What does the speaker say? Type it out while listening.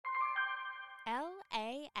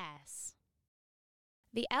LAS.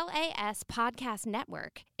 The LAS Podcast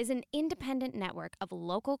Network is an independent network of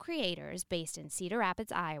local creators based in Cedar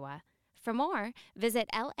Rapids, Iowa. For more, visit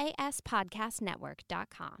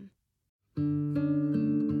laspodcastnetwork.com.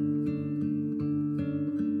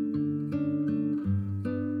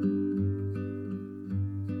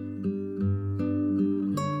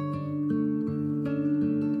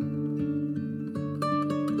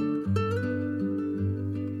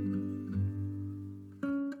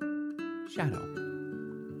 Shadow.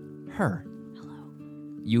 Her. Hello.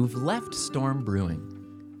 You've left Storm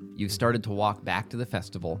Brewing. You've started to walk back to the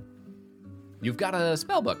festival. You've got a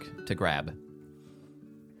spellbook to grab.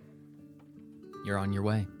 You're on your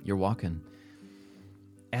way. You're walking.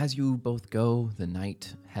 As you both go, the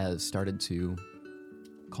night has started to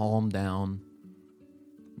calm down.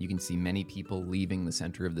 You can see many people leaving the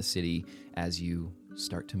center of the city as you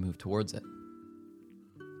start to move towards it.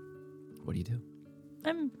 What do you do?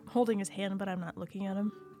 I'm holding his hand, but I'm not looking at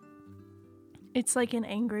him. It's like an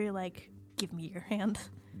angry, give me your hand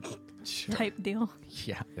type deal.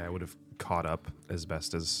 Yeah. Yeah, I would have caught up as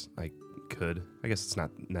best as I could. I guess it's not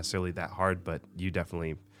necessarily that hard, but you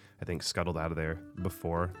definitely, I think, scuttled out of there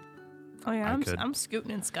before. Oh yeah, I could. I'm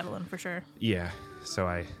scooting and scuttling for sure. Yeah, so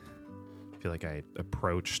I feel like I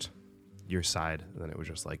approached your side, and then it was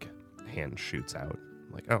just like hand shoots out.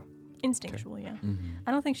 Like, oh. Instinctual, yeah. Mm-hmm.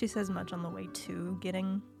 I don't think she says much on the way to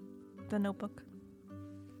getting the notebook.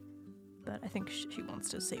 But I think she wants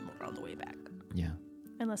to say more on the way back. Yeah.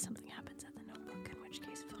 Unless something happens at the notebook, in which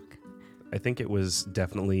case, fuck. I think it was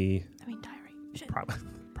definitely Diary. Shit.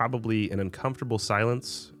 probably an uncomfortable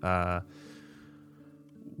silence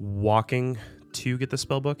walking to get the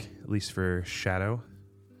spell book, at least for Shadow.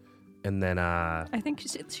 And then I think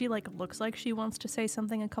she looks like she wants to say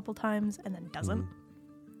something a couple times and then doesn't.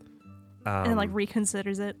 And then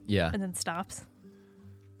reconsiders it. Yeah. And then stops.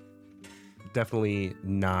 definitely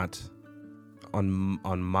not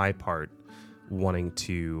on my part wanting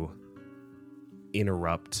to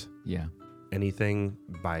interrupt anything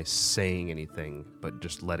by saying anything, but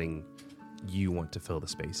just letting you want to fill the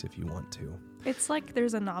space if you want to. It's like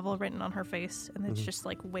there's a novel written on her face, and it's just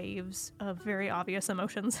like waves of very obvious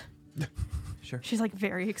emotions. Sure. She's like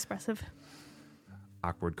very expressive.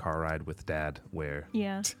 Awkward car ride with Dad, where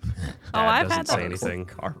Yeah. Dad I've doesn't had say that. anything.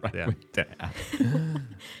 Car ride Yeah. with Dad.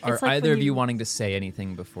 Are It's like either when of you you- wanting to say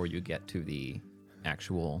anything before you get to the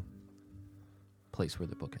actual place where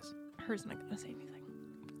the book is? Hers not gonna say anything.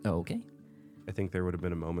 Oh, okay. I think there would have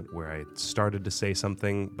been a moment where I started to say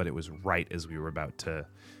something, but it was right as we were about to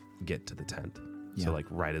get to the tent. Yeah. So like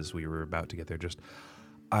right as we were about to get there, just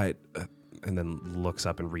and then looks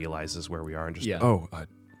up and realizes where we are and just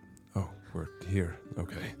we're here.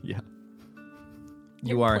 Okay. Yeah.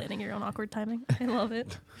 You're You are planning your own awkward timing. I love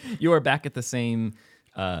it. you are back at the same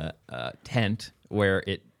tent where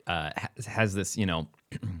it has this,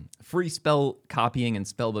 free spell copying and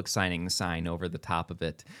spellbook signing sign over the top of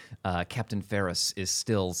it. Captain Ferris is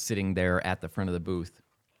still sitting there at the front of the booth,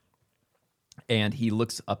 and he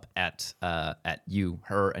looks up at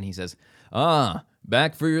her, and he says,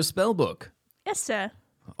 back for your spellbook. Yes, sir.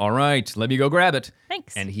 All right, let me go grab it.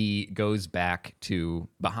 Thanks. And he goes back to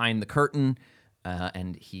behind the curtain,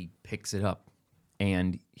 and he picks it up,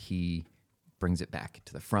 and he brings it back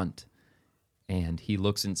to the front. And he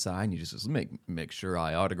looks inside, and he just says, make sure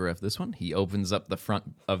I autograph this one. He opens up the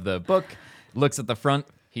front of the book, looks at the front.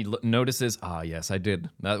 He notices, yes, I did.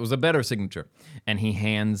 That was a better signature. And he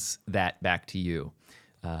hands that back to you.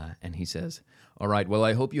 And he says, all right, well,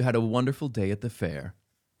 I hope you had a wonderful day at the fair.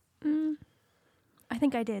 I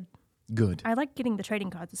think I did. Good. I like getting the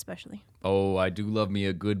trading cards, especially. Oh, I do love me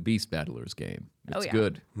a good Beast Battlers game. It's yeah.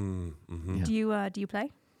 good. Mm-hmm. Yeah. Do you play?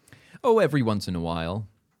 Oh, every once in a while.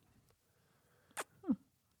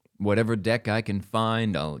 Whatever deck I can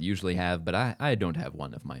find, I'll usually have, but I don't have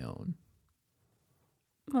one of my own.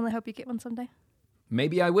 Well, I hope you get one someday.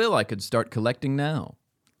 Maybe I will. I could start collecting now.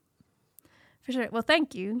 For sure. Well,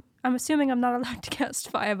 thank you. I'm assuming I'm not allowed to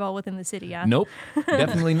cast Fireball within the city, yeah? Nope,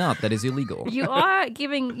 definitely not. That is illegal. You are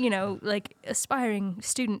giving, aspiring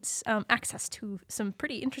students access to some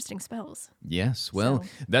pretty interesting spells. Yes, well, So-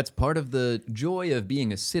 that's part of the joy of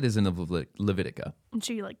being a citizen of Levitica. And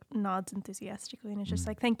she, nods enthusiastically and is just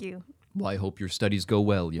like, thank you. Well, I hope your studies go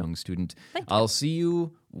well, young student. Thank you. I'll see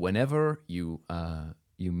you whenever you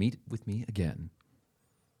meet with me again.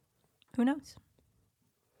 Who knows?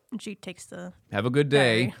 And she takes the... Have a good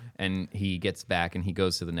day. Bye. And he gets back and he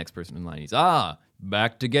goes to the next person in line. He's,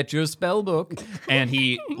 back to get your spell book. And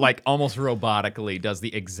he, almost robotically does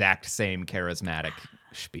the exact same charismatic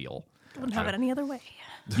spiel. Wouldn't have it any other way.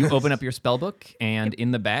 You open up your spell book, and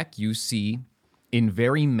in the back you see in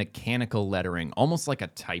very mechanical lettering, almost like a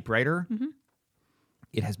typewriter, Mm-hmm.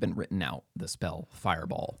 it has been written out, the spell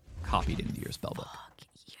Fireball, copied into your spellbook.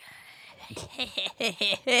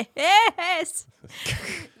 Yes.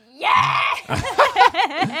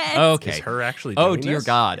 Okay. Is her actually doing Oh, dear this?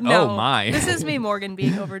 God. No, Oh, my. This is me, Morgan,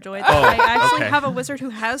 being overjoyed. I actually okay. have a wizard who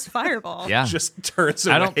has fireball. Yeah. Just turns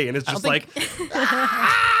I away don't- and is I don't just like,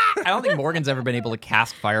 I don't think Morgan's ever been able to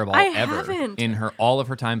cast Fireball I ever haven't. in all of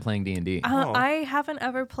her time playing D&D. I haven't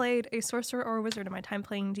ever played a sorcerer or a wizard in my time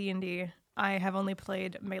playing D&D. I have only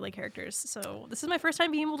played melee characters, so this is my first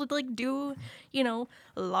time being able to like do,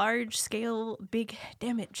 large scale, big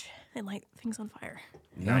damage and light things on fire.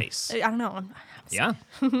 nice. I don't know. Yeah.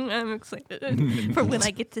 I'm excited for when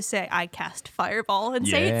I get to say I cast fireball and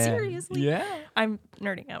say it seriously. Yeah. I'm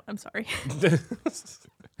nerding out. I'm sorry.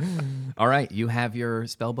 All right, you have your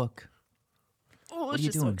spellbook. Oh, are it's you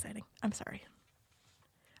just so doing? exciting. I'm sorry.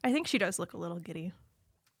 I think she does look a little giddy.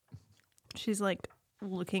 She's like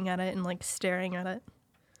looking at it and like staring at it.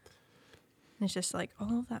 And it's just like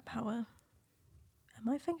all of that power at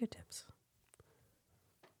my fingertips.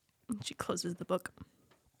 And she closes the book,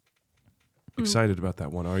 Excited about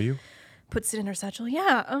that one, are you? puts it in her satchel.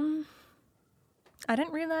 Yeah, I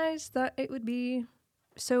didn't realize that it would be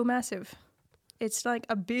so massive. It's like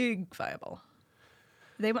a big fireball.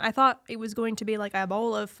 I thought it was going to be like a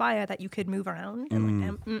ball of fire that you could move around.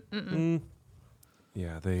 And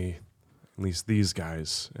Yeah, at least these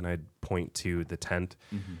guys, and I'd point to the tent,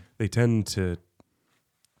 Mm-hmm. they tend to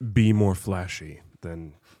be more flashy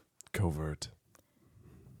than covert.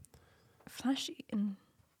 flashy and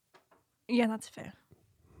yeah, that's fair.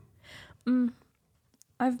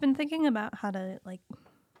 I've been thinking about how to like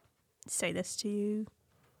say this to you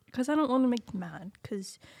because I don't want to make you mad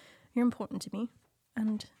because you're important to me,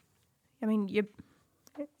 and I mean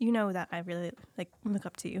you know that I really like look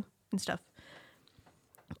up to you and stuff,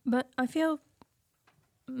 but I feel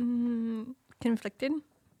conflicted,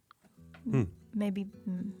 maybe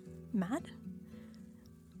mad.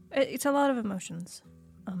 It's a lot of emotions.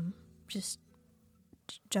 Just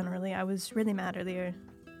generally, I was really mad earlier,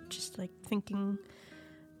 just like thinking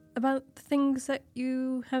about the things that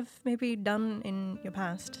you have maybe done in your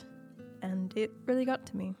past, and it really got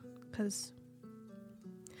to me, because,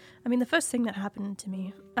 I mean, the first thing that happened to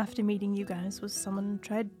me after meeting you guys was someone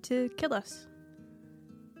tried to kill us,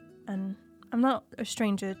 and I'm not a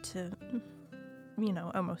stranger to,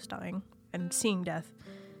 almost dying and seeing death,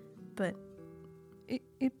 but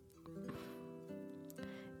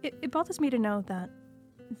it bothers me to know that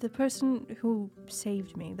the person who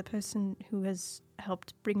saved me, the person who has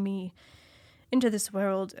helped bring me into this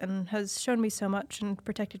world and has shown me so much and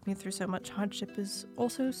protected me through so much hardship is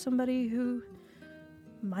also somebody who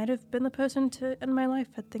might have been the person to end my life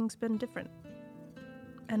had things been different,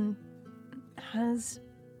 and has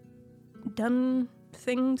done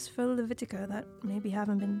things for Levitica that maybe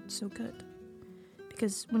haven't been so good.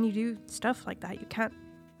 Because when you do stuff like that, you can't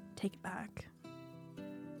take it back.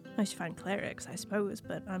 Unless you find clerics, I suppose,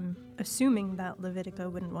 but I'm assuming that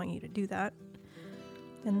Levitica wouldn't want you to do that.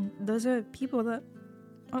 And those are people that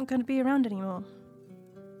aren't going to be around anymore.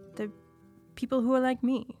 They're people who are like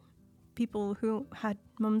me. People who had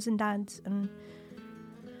mums and dads and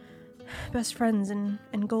best friends and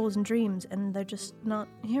goals and dreams, and they're just not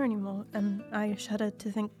here anymore. And I shudder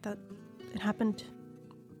to think that it happened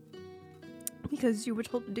because you were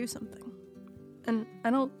told to do something. And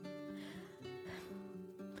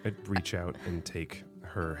I'd reach out and take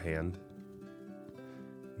her hand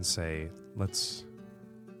and say, let's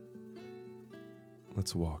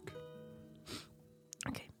walk.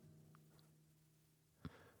 Okay.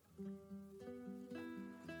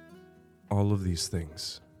 All of these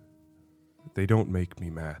things, they don't make me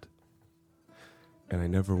mad. And I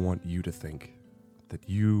never want you to think that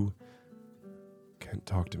you can't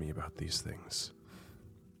talk to me about these things.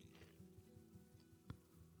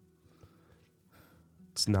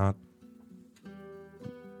 It's not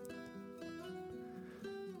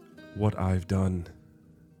what I've done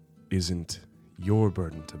isn't your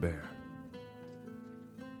burden to bear.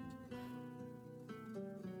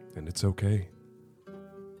 And it's okay.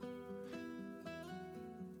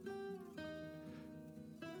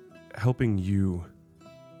 Helping you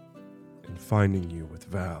and finding you with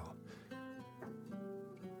Val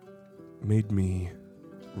made me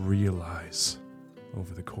realize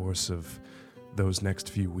over the course of those next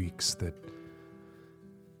few weeks that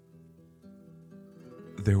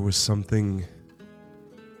there was something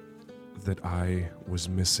that I was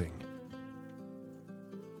missing.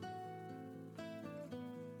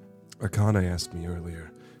 Akana asked me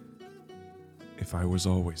earlier if I was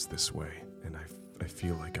always this way, and I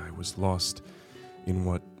feel like I was lost in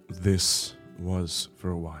what this was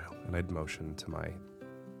for a while. And I'd motion to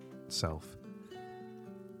myself.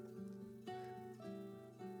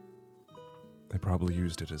 I probably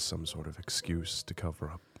used it as some sort of excuse to cover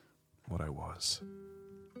up what I was.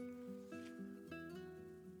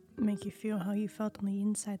 Make you feel how you felt on the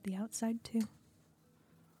inside, the outside, too?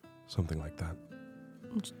 Something like that.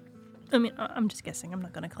 I'm just guessing. I'm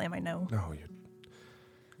not going to claim I know. No,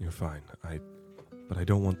 you're fine. But I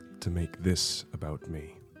don't want to make this about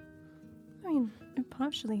me. I mean,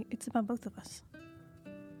 partially, it's about both of us.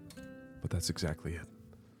 But that's exactly it.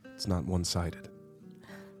 It's not one-sided.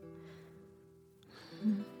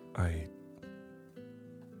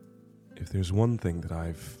 If there's one thing that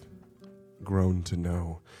I've grown to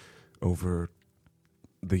know over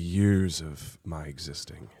the years of my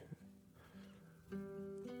existing,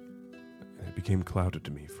 and it became clouded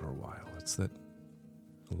to me for a while, it's that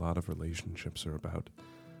a lot of relationships are about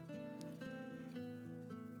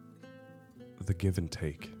the give and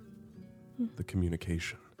take, the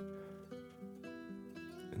communication.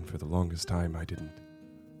 And for the longest time, I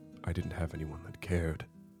didn't have anyone that cared.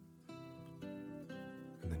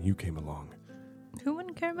 And then you came along. Who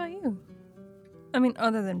wouldn't care about you? I mean,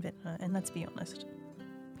 other than Vintner, and let's be honest.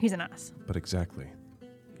 He's an ass. But exactly.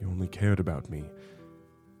 You only cared about me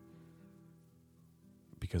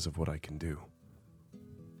because of what I can do.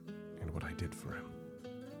 And what I did for him.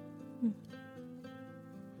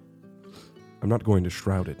 I'm not going to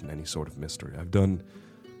shroud it in any sort of mystery. I've done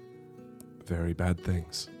very bad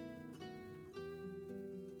things.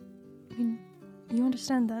 I mean, you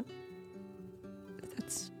understand that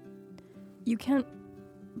you can't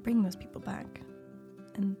bring those people back.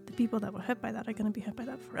 And the people that were hurt by that are going to be hurt by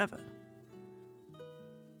that forever.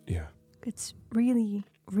 Yeah. It's really,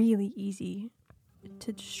 really easy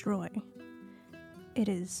to destroy. It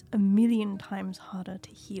is 1,000,000 times harder to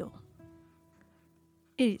heal.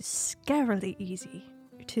 It is scarily easy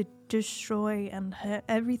to destroy and hurt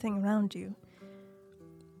everything around you.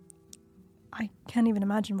 I can't even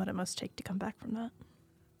imagine what it must take to come back from that.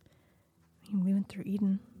 I mean, we went through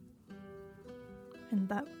Eden. And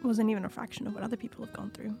that wasn't even a fraction of what other people have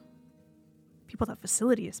gone through. People at that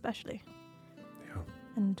facility especially. Yeah.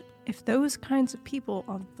 And if those kinds of people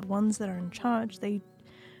are the ones that are in charge, they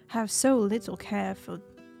have so little care for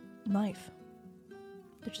life.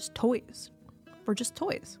 They're just toys. We're just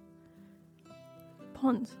toys.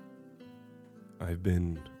 Pawns. I've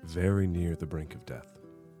been very near the brink of death.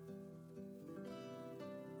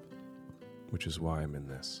 Which is why I'm in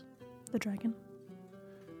this. The dragon.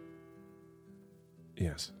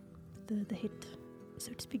 Yes. The hit,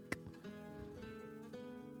 so to speak.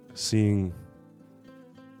 Seeing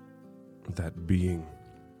that being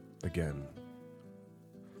again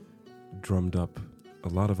drummed up a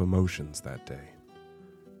lot of emotions that day.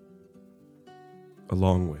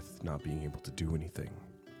 Along with not being able to do anything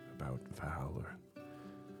about Val or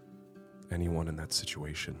anyone in that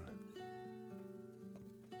situation.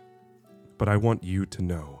 But I want you to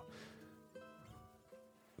know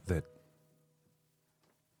that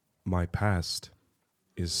my past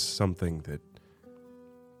is something that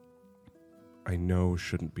I know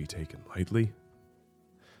shouldn't be taken lightly,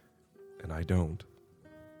 and I don't.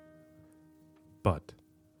 But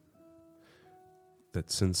that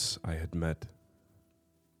since I had met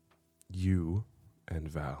you and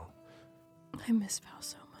Val. I miss Val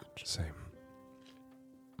so much. Same.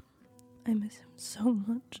 I miss him so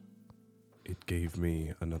much. It gave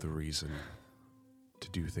me another reason to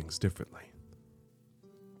do things differently.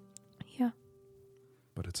 Yeah.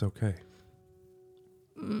 But it's okay.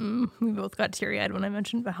 We both got teary-eyed when I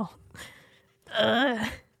mentioned Val.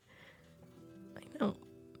 I know.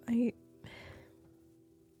 I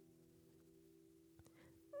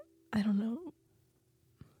don't know.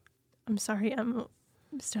 I'm sorry. I'm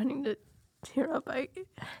starting to tear up.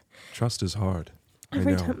 Trust is hard.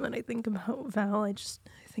 Every time that I think about Val, I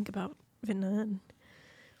think about Vinna and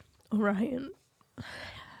Orion.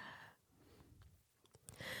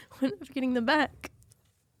 We're never getting them back.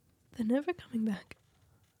 They're never coming back.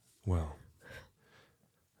 Well.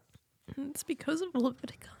 And it's because of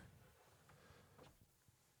Levitica.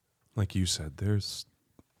 Like you said, there's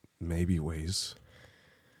maybe ways.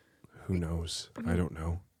 Who knows? I don't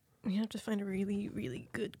know. We have to find a really, really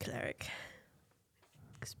good cleric.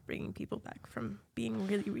 Because bringing people back from being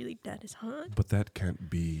really, really dead is hard. But that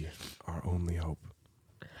can't be our only hope.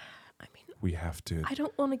 I mean, we have to. I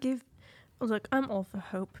don't want to give. Look, I'm all for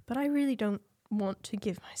hope, but I really don't want to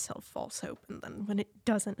give myself false hope. And then when it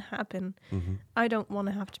doesn't happen, I don't want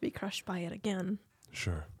to have to be crushed by it again.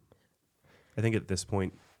 Sure. I think at this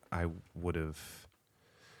point, I would have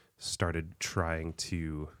started trying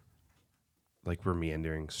to like we're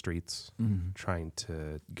meandering streets, trying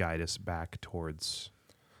to guide us back towards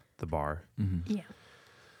the bar. Yeah.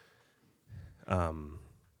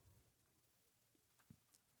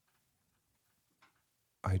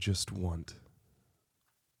 I just want,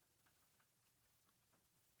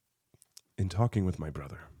 in talking with my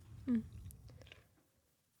brother,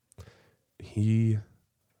 he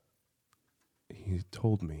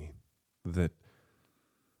told me that,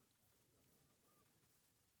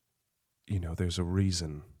 you know, there's a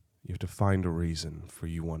reason. You have to find a reason for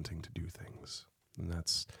you wanting to do things. And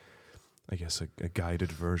that's, I guess, a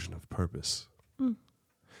guided version of purpose.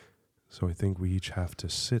 So I think we each have to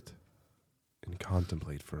sit and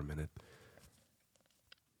contemplate for a minute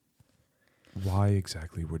why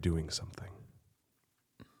exactly we're doing something,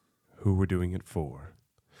 who we're doing it for,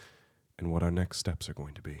 and what our next steps are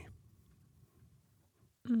going to be.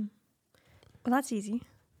 Well, that's easy.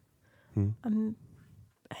 I'm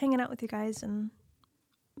hanging out with you guys and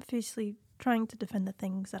obviously trying to defend the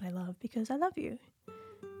things that I love because I love you.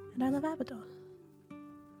 And I love Abaddon.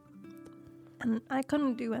 And I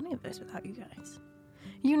couldn't do any of this without you guys.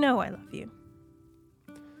 You know I love you.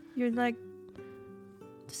 You're like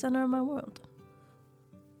the center of my world.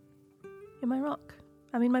 You're my rock.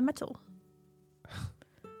 I mean, my metal.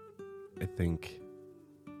 I think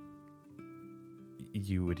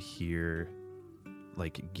you would hear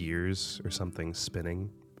like gears or something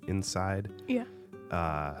spinning inside. Yeah.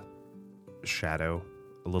 Shadow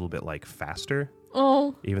a little bit like faster.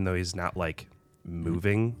 Oh. Even though he's not like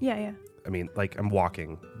moving. Yeah. I mean, like I'm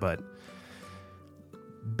walking, but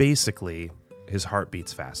basically his heart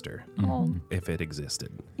beats faster Oh. if it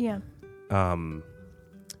existed. Yeah. And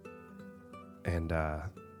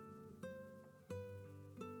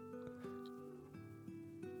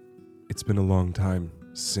It's been a long time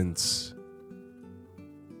since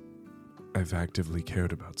I've actively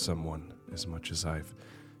cared about someone as much as I've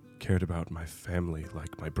cared about my family,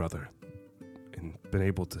 like my brother, and been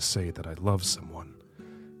able to say that I love someone.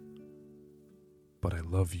 But I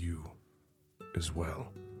love you as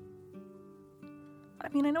well. I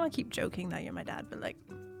mean, I know I keep joking that you're my dad, but like,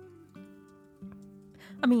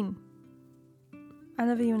 I mean, I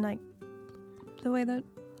love you in like the way that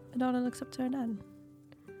a daughter looks up to her dad.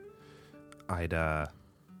 I'd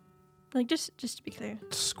Like, just to be clear,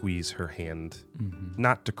 squeeze her hand,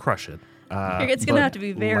 not to crush it. it's but gonna have to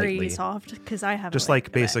be very lightly. soft because I have Just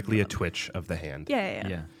like basically a twitch of the hand.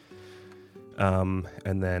 Yeah.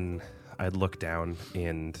 And then I'd look down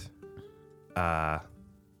and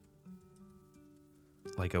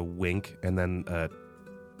like a wink and then a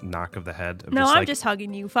knock of the head. No, I'm just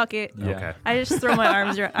hugging you. Fuck it. Yeah. Okay. I just throw my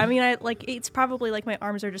arms around. I mean, it's probably like my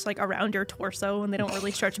arms are just like around your torso and they don't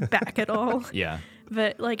really stretch back at all. Yeah.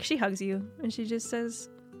 But like she hugs you and she just says,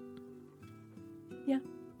 yeah.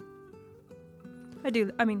 I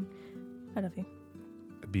do. I mean, I love you.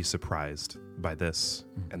 Be surprised by this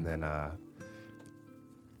and then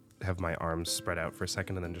have my arms spread out for a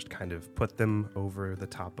second and then just kind of put them over the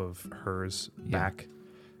top of hers back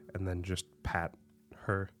and then just pat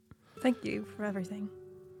her. Thank you for everything.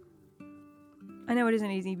 I know it isn't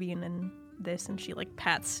easy being in this and she like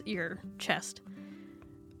pats your chest.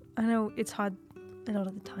 I know it's hard a lot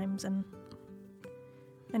of the times and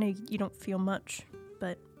I know you don't feel much,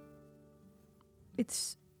 but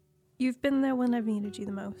you've been there when I've needed you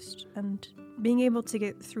the most, and being able to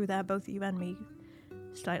get through that, both you and me,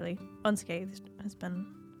 slightly unscathed, has been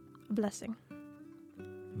a blessing.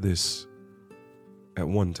 This, at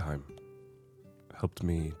one time, helped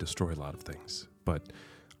me destroy a lot of things, but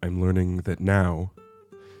I'm learning that now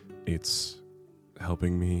it's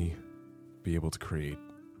helping me be able to create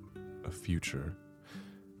a future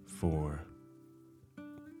for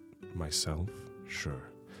myself, sure.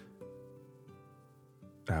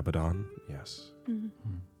 Abaddon, yes.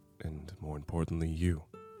 And more importantly, you.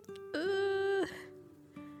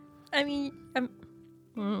 I mean,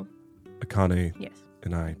 Akane yes.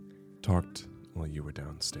 and I talked while you were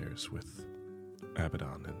downstairs with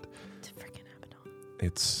Abaddon, and It's freaking Abaddon.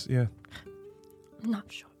 it's, yeah. I'm not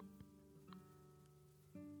sure.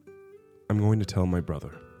 I'm going to tell my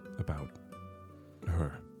brother about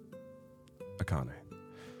her, Akane.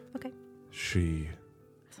 Okay. She,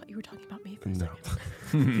 I thought you were talking about me for a no,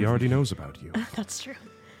 second. he already knows about you. That's true.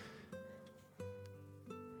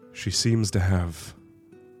 She seems to have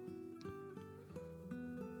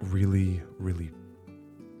really, really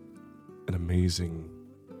an amazing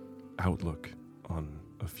outlook on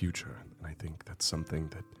a future. And I think that's something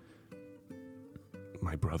that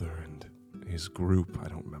my brother and his group, I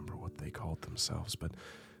don't remember what they called themselves, but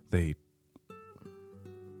they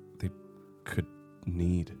could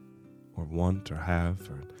need or want or have,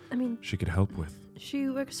 or I mean, she could help with. she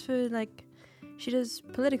works for, like, she does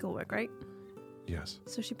political work, right? Yes,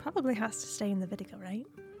 So she probably has to stay in Levitica, right?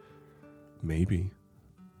 maybe.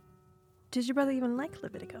 Does your brother even like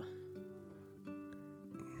Levitica?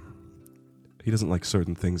 He doesn't like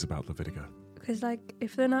certain things about Levitica. Because, like,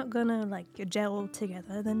 if they're not gonna, like, gel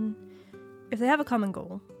together, then if they have a common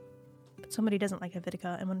goal, but somebody doesn't like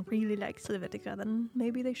Levitica and one really likes Levitica, then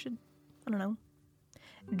maybe they should, I don't know,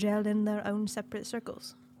 gel in their own separate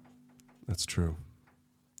circles. That's true.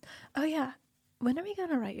 Oh, yeah. When are we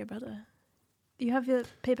gonna write your brother? You have your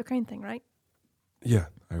paper crane thing, right? Yeah,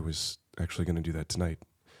 I was actually going to do that tonight.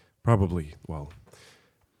 Probably, well,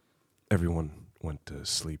 everyone went to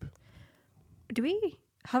sleep. Do we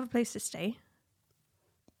have a place to stay?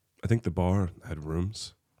 I think the bar had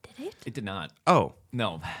rooms. Did it? It did not. Oh,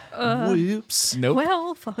 No. whoops. Nope.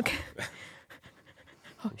 Well, fuck.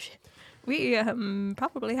 Oh, shit. We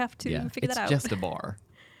probably have to figure it's that out. just a bar.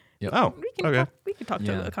 Oh, We can talk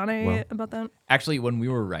Yeah. to Akane Well. about that. Actually, when we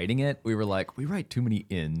were writing it, we were like, we write too many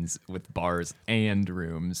inns with bars and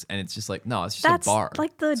rooms, and it's just like, no, it's just That's a bar.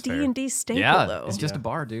 like the fair. D&D staple, yeah, though. it's just Yeah. a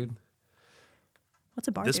bar, dude. What's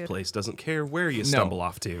a bar, this dude? place doesn't care where you stumble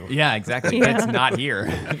off to. Yeah, exactly. Yeah. It's not here.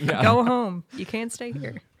 Yeah. Go home. You can't stay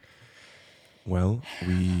here. Well,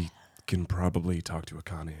 we can probably talk to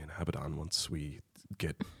Akane and Abaddon once we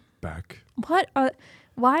get back.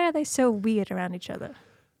 Why are they so weird around each other?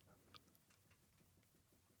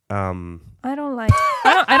 I don't like.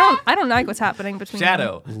 I don't like what's happening between them.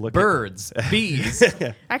 Shadow, Look at- birds, bees,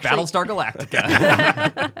 Actually, Battlestar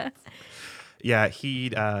Galactica. Yeah,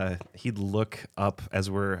 he'd look up as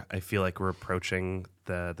I feel like we're approaching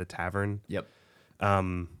the tavern. Yep.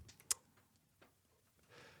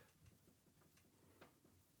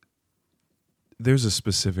 There's a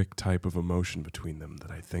specific type of emotion between them that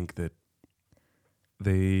I think that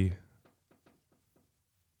they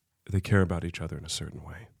care about each other in a certain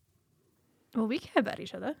way. well, we care about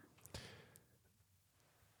each other.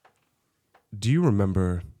 Do you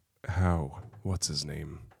remember how, what's his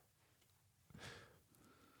name,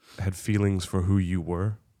 had feelings for who you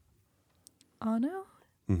were? Oh no.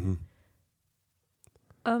 Mm-hmm.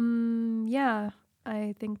 Yeah.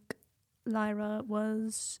 I think Lyra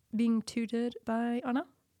was being tutored by Anna,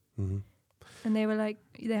 Mm-hmm. and they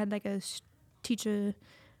had like a teacher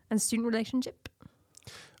and student relationship.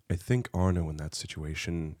 I think Arno in that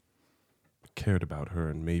situation cared about her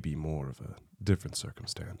in maybe more of a different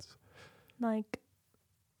circumstance. Like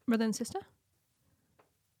brother and sister.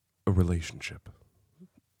 A relationship.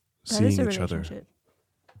 That is Seeing a each other, relationship.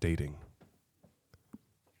 dating.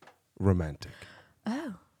 Romantic.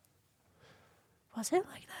 Oh. Was it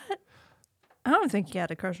like that? I don't think he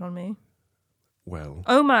had a crush on me. Well,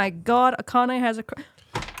 Oh my god, Akane has a crush.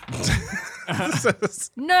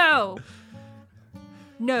 No.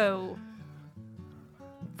 No.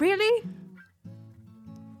 Really?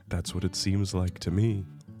 that's what it seems like to me.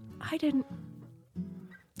 I didn't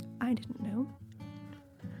know.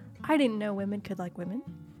 I didn't know women could like women.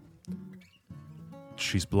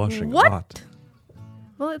 She's blushing What? a lot.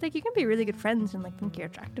 Well, like you can be really good friends and like think you're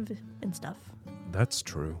attractive and stuff. That's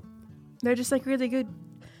true. They're just like really good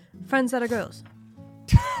friends that are girls.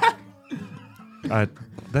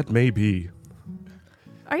 That may be.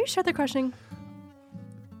 Are you sure they're crushing?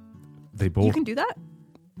 They both. You can do that?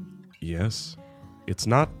 Yes. It's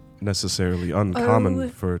not necessarily uncommon Oh,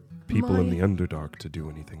 for people in my- the Underdark to do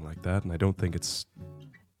anything like that, and I don't think it's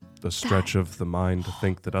a stretch of the mind to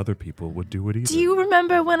think that other people would do it either. Do you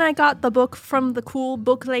remember when I got the book from the cool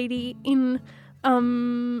book lady in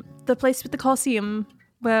the place with the Colosseum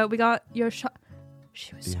where we got your shot?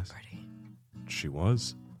 She was Yes. so pretty. She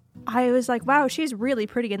was. I was like, wow, she's really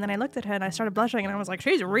pretty. And then I looked at her and I started blushing and I was like,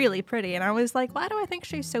 she's really pretty. And I was like, why do I think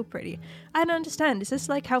she's so pretty? I don't understand. Is this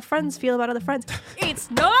like how friends feel about other friends?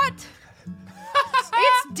 It's not.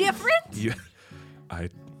 It's different.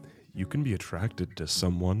 You can be attracted to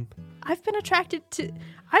someone. I've been attracted to.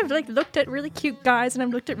 I've like looked at really cute guys and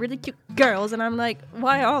I've looked at really cute girls and I'm like,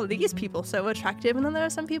 why are all these people so attractive? And then there are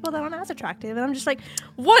some people that aren't as attractive, and I'm just like,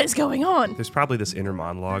 what is going on? There's probably this inner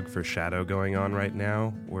monologue for Shadow going on right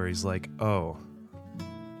now where he's like, oh,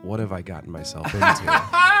 what have I gotten myself into?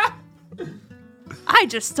 I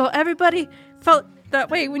just thought everybody felt that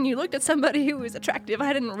way when you looked at somebody who was attractive.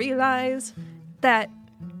 I didn't realize that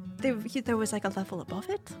there was like a level above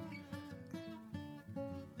it.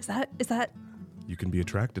 Is that? You can be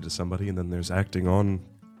attracted to somebody, and then there's acting on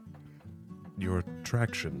your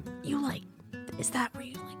attraction. You like? Is that where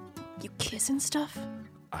you like you kiss and stuff?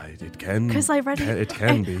 It can. Because I read It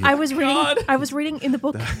can be. I was reading in the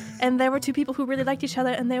book, and there were two people who really liked each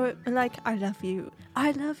other, and they were like, "I love you,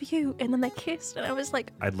 and then they kissed, and I was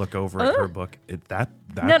like, I'd look over at her book. "No,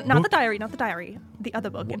 not book? the diary, the other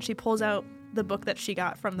book." And she pulls out the book that she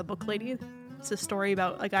got from the book lady. It's a story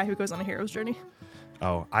about a guy who goes on a hero's journey.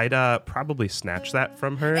 Oh, I'd probably snatch that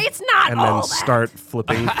from her. It's not and all then that. start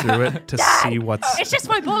flipping through it to see what's. It's just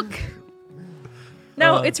my book.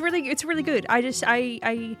 No, it's really good. There's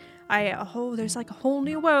like a whole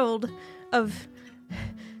new world of.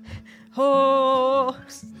 Oh,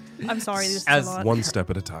 I'm sorry. This is a lot. One step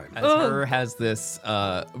at a time. As her has this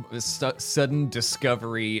sudden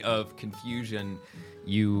discovery of confusion,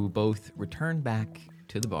 you both return back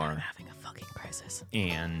to the bar. I'm having a fucking crisis.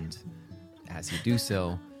 And as you do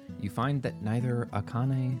so, you find that neither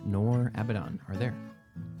Akane nor Abaddon are there.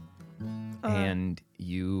 And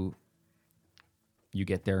you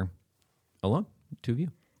get there alone, two of you.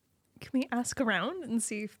 Can we ask around and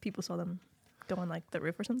see if people saw them go on like the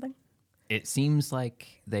roof or something? It seems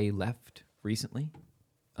like they left recently.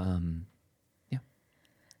 Yeah.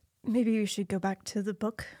 Maybe we should go back to the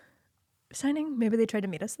book signing. Maybe they tried to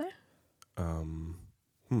meet us there.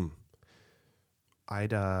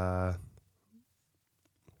 I'd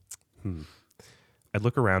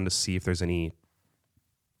look around to see if there's any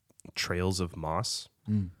trails of moss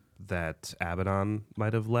that Abaddon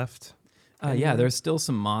might have left. Yeah, there's still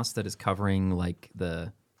some moss that is covering like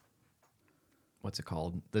the, what's it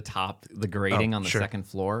called? The top, the grating on the second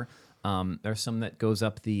floor. There's some that goes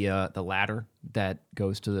up the ladder that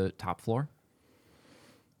goes to the top floor.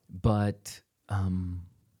 But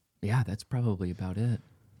yeah, that's probably about it.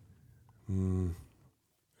 I'm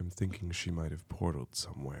thinking she might have portaled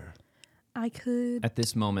somewhere. I could. At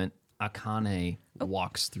this moment, Akane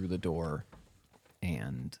walks through the door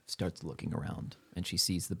and starts looking around, and she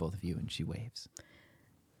sees the both of you, and she waves.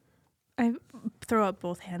 I throw up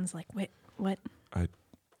both hands like, what?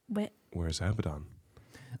 Where's Abaddon?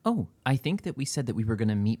 Oh, I think that we said that we were going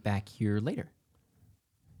to meet back here later.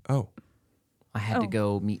 Oh. I had to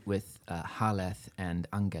go meet with Haleth and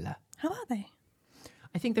Angela. How are they?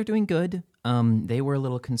 I think they're doing good. They were a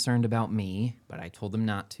little concerned about me, but I told them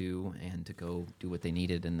not to and to go do what they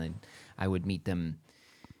needed, and then I would meet them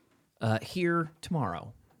here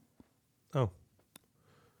tomorrow. Oh.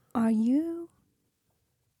 Are you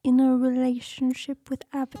in a relationship with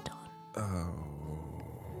Abaddon?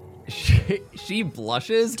 She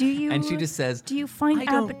blushes, and she just says, Do you find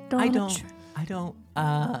Abaddon? I don't.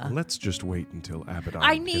 Let's just wait until Abaddon.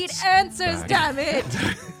 I need gets answers, back. damn it!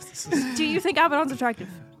 Do you think Abaddon's attractive?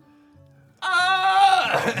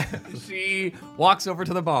 She walks over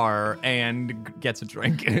to the bar and gets a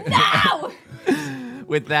drink. No!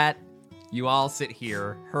 With that, you all sit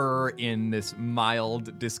here, her in this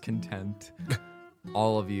mild discontent.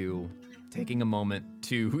 All of you taking a moment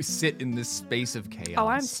to sit in this space of chaos. Oh,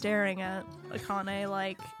 I'm staring at Akane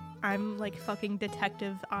like I'm like fucking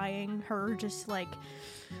detective eyeing her, just like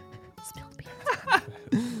spilled beans.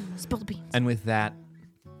 Spilled beans. And with that,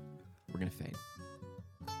 we're gonna fade.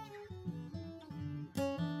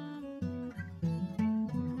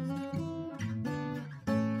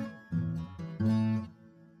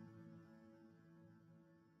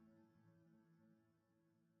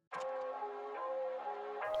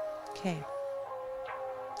 Okay.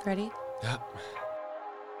 Ready? Yeah.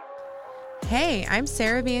 Hey, I'm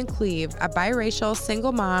Sarah Van Cleve, a biracial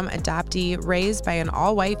single mom adoptee raised by an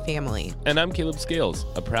all-white family. And I'm Caleb Scales,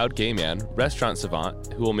 a proud gay man, restaurant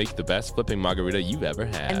savant who will make the best flipping margarita you've ever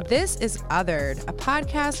had. And this is Othered, a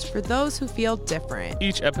podcast for those who feel different.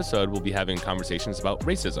 Each episode we'll be having conversations about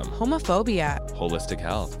racism, homophobia, holistic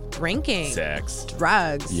health, drinking, sex,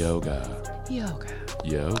 drugs, yoga.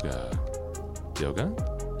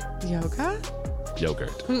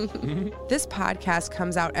 Yogurt. This podcast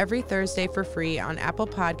comes out every Thursday for free on Apple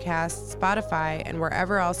Podcasts, Spotify, and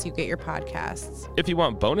wherever else you get your podcasts. If you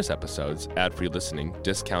want bonus episodes, ad-free listening,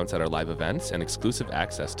 discounts at our live events, and exclusive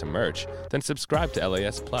access to merch, then subscribe to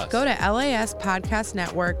LAS Plus. Go to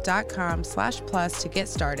laspodcastnetwork.com/plus to get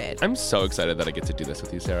started. I'm so excited that I get to do this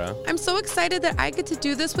with you, Sarah. I'm so excited that I get to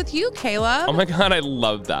do this with you, Caleb. Oh my God, I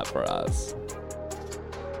love that for us.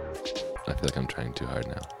 I feel like I'm trying too hard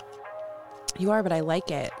now. You are, but I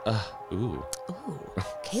like it. Ooh.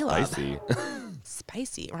 Caleb. Spicy.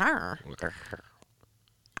 Spicy. Rawr.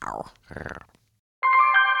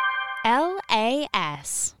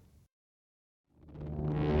 LAS.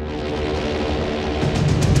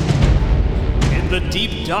 In the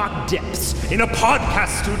deep, dark depths, in a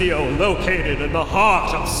podcast studio located in the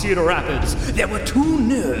heart of Cedar Rapids, there were two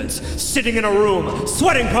nerds sitting in a room,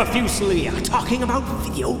 sweating profusely, talking about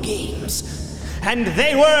video games. and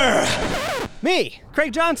they were me,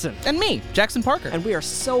 Craig Johnson. And me, Jackson Parker. And we are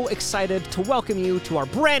so excited to welcome you to our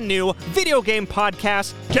brand new video game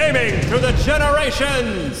podcast, Gaming Through the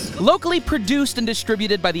Generations! Locally produced and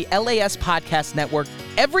distributed by the LAS Podcast Network,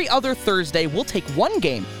 every other Thursday we'll take one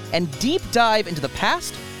game and deep dive into the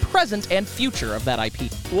past, present, and future of that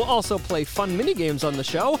IP. We'll also play fun minigames on the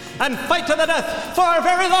show and fight to the death for our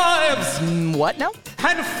very lives! What now?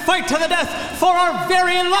 And fight to the death for our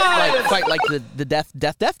very lives! Fight like the death?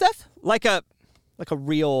 Like a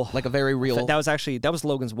real... Like a very real... That was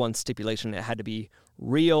Logan's one stipulation. It had to be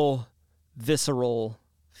real, visceral,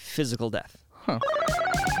 physical death. Huh.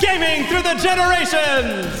 Gaming Through the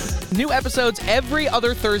Generations! New episodes every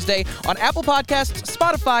other Thursday on Apple Podcasts,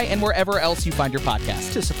 Spotify, and wherever else you find your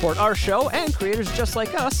podcasts. To support our show and creators just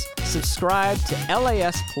like us, subscribe to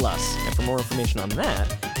LAS Plus. And for more information on that,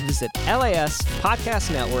 visit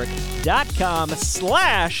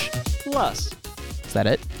laspodcastnetwork.com/plus. Is that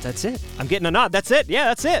it? That's it. I'm getting a nod. That's it. Yeah,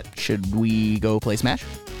 that's it. Should we go play Smash?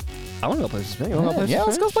 I want to go play Smash. Yeah,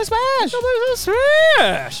 let's go play Smash. Let's go play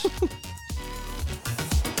Smash.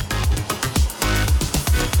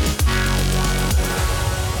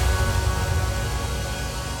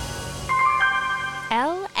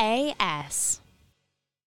 LAS.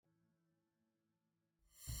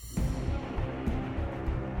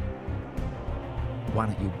 Why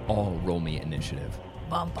don't you all roll me initiative?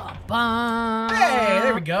 Bum, bum, bum. Hey,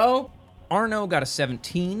 there we go. Arno got a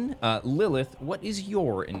 17. Lilith, what is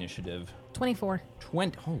your initiative? 24.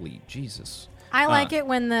 20. Holy Jesus. I like it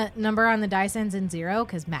when the number on the dice ends in 0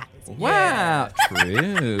 because math is easy. Wow.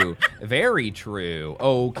 True. Very true.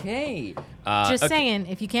 Okay. Just saying,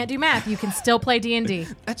 if you can't do math, you can still play D&D.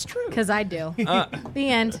 That's true. Because I do. The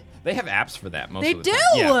end. They have apps for that most They of the time.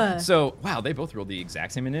 do! Yeah. So, wow, they both rolled the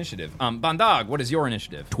exact same initiative. Bandog, what is your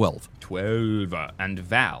initiative? 12. 12. And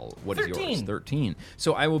Val, what is 13. yours? 13.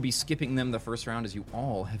 So I will be skipping them the first round as you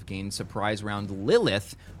all have gained surprise round.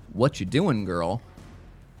 Lilith, what you doing, girl?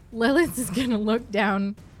 Lilith is going to look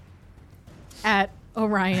down at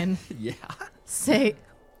Orion. Yeah. Say,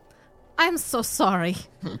 I'm so sorry.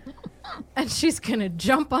 And she's going to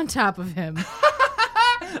jump on top of him.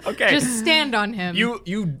 Okay. Just stand on him. You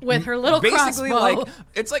with her little basically crossbow.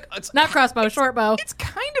 It's not crossbow, short bow. It's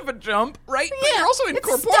kind of a jump, right? But Yeah, you're also it's a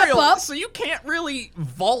incorporeal, step up. so you can't really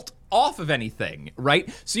vault off of anything,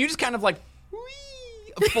 right? So you just kind of like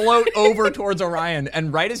whee, float over towards Orion,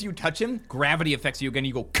 and right as you touch him, gravity affects you again.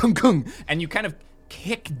 You go kung kung, and you kind of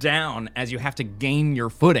kick down as you have to gain your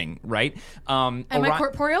footing, right? Am I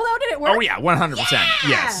corporeal though? Did it work? Oh yeah, 100%.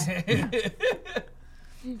 Yes.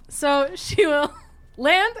 So she will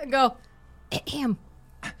land and go, ahem.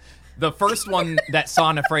 The first one that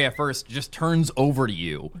saw Nefreya first just turns over to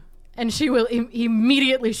you. And she will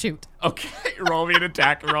immediately shoot. Okay, roll me an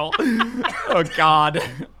attack roll. Oh, God.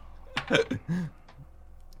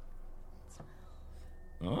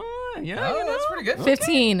 Oh, yeah, you know. That's pretty good.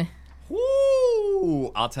 15.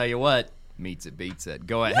 Woo! I'll tell you what. Meets it, beats it.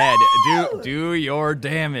 Go ahead. Do your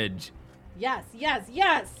damage. Yes, yes,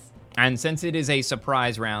 yes. And since it is a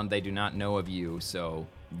surprise round, they do not know of you, so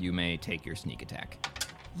you may take your sneak attack.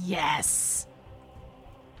 Yes.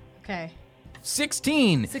 Okay.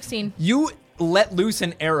 16. 16. You let loose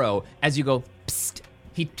an arrow as you go, psst.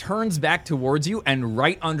 He turns back towards you, and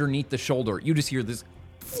right underneath the shoulder, you just hear this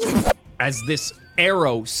as this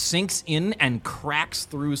arrow sinks in and cracks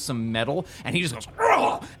through some metal, and he just goes,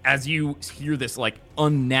 "Ugh!" as you hear this like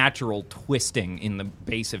unnatural twisting in the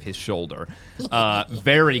base of his shoulder.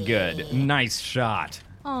 Very good. Nice shot.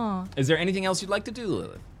 Aw. Is there anything else you'd like to do,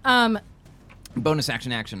 Lilith? Bonus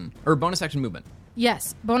action, or bonus action movement.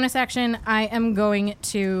 Yes. Bonus action, I am going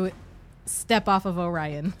to step off of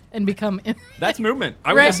Orion and become... That's movement.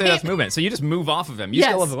 I would just say that's movement. So you just move off of him. You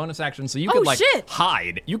still have a bonus action, so you could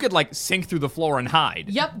hide. You could sink through the floor and hide.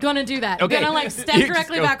 Yep, gonna do that. Okay. Gonna step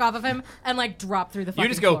directly back off of him and drop through the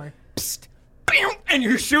fucking floor. You just go, psst, bam, and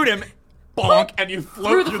you shoot him, bonk, and you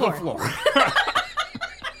float through the floor.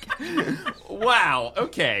 Wow,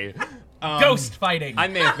 okay. Ghost fighting. I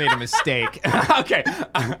may have made a mistake. Okay.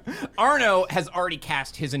 Arno has already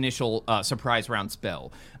cast his initial surprise round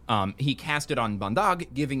spell. He cast it on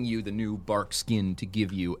Bandog, giving you the new bark skin to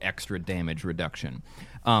give you extra damage reduction.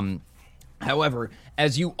 However,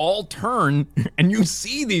 as you all turn and you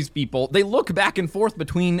see these people, they look back and forth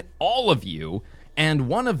between all of you, and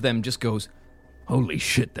one of them just goes, "Holy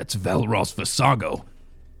shit, that's Valros Visago."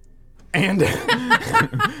 And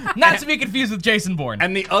not to be confused with Jason Bourne.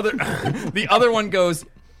 And the other one goes,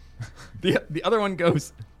 the other one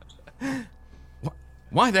goes,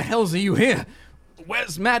 "Why the hell's are you here?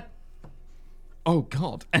 Where's Matt?" Oh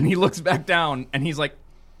God! And he looks back down and he's like,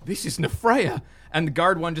 this is Nefreya. And the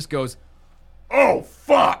guard one just goes, oh,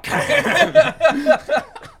 fuck.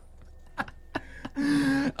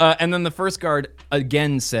 And then the first guard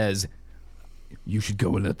again says, you should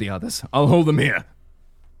go alert the others. I'll hold them here.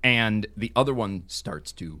 And the other one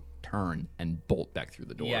starts to turn and bolt back through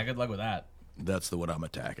the door. Yeah, good luck with that. That's the one I'm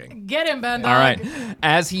attacking. Get him, Bandog. All right.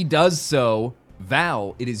 As he does so,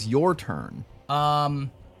 Val, it is your turn.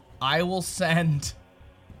 I will send...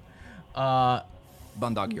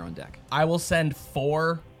 Bandog, you're on deck. I will send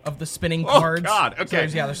 4 of the spinning cards. Oh, God. Okay.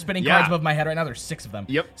 So there's spinning cards above my head right now. There's 6 of them.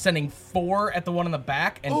 Yep. Sending 4 at the one in the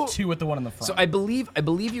back and 2 at the one in the front. So I believe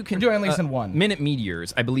you can... We're doing at least in one. Minute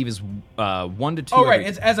meteors, I believe, is 1 to 2. Oh, right.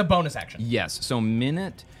 It's as a bonus action. Yes. So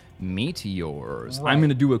minute meteors. Right. I'm going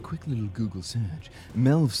to do a quick little Google search.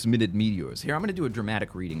 Melf's minute meteors. Here, I'm going to do a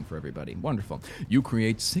dramatic reading for everybody. Wonderful. You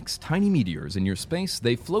create 6 tiny meteors in your space.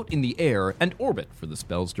 They float in the air and orbit for the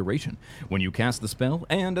spell's duration. When you cast the spell,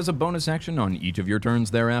 and as a bonus action on each of your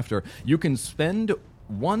turns thereafter, you can spend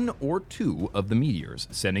 1 or 2 of the meteors,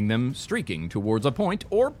 sending them streaking towards a point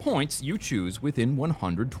or points you choose within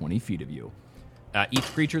 120 feet of you. Each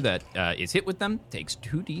creature that is hit with them takes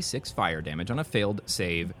 2d6 fire damage on a failed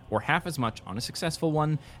save, or half as much on a successful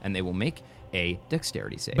one, and they will make a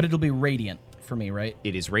dexterity save. But it'll be radiant for me, right?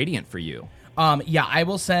 It is radiant for you. Yeah, I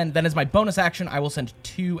will send... Then as my bonus action, I will send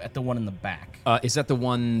 2 at the one in the back. Is that the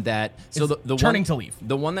one that... So the turning one, to leave.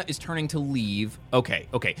 The one that is turning to leave... Okay.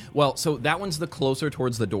 Well, so that one's the closer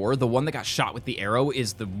towards the door. The one that got shot with the arrow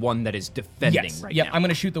is the one that is defending right now. I'm going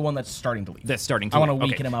to shoot the one that's starting to leave. That's starting to I leave. want to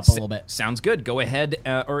weaken him up a little bit. Sounds good. Go ahead.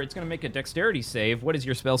 Or it's going to make a dexterity save. What is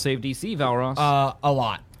your spell save DC, Valros? A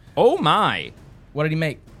lot. Oh, my. What did he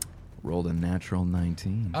make? Rolled a natural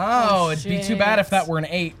 19. Oh, it'd be too bad if that were an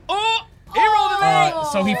 8. Oh! He rolled an 8!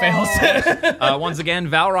 So he fails. Once again,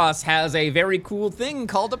 Valros has a very cool thing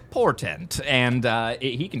called a portent, and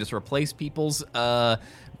he can just replace people's die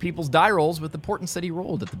rolls with the portents that he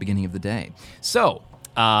rolled at the beginning of the day. So,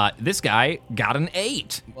 this guy got an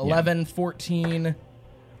 8. 11, 14...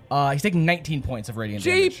 he's taking 19 points of radiant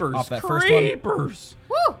Jeepers damage off that creepers. First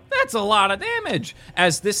one. Woo! That's a lot of damage.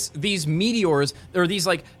 As these meteors, or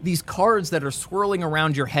these cards that are swirling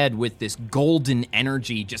around your head with this golden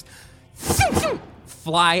energy just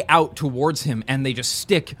fly out towards him, and they just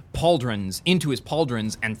stick pauldrons into his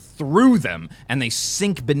pauldrons and through them, and they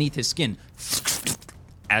sink beneath his skin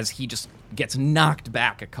as he just gets knocked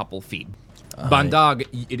back a couple feet. Bandog,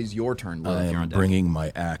 it is your turn. I am bringing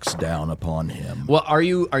my axe down upon him. Well, are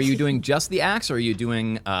you doing just the axe, or are you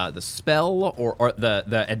doing the spell, or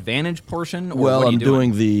the advantage portion? Or well, what are you I'm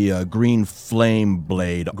doing the green flame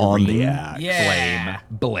blade on the axe. Flame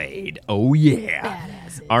blade. Oh, yeah.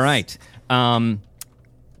 Badasses. All right.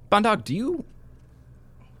 Bandog, do you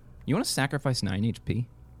want to sacrifice 9 HP?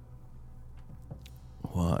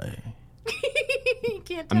 Why?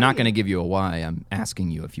 I'm not going to give you a why. I'm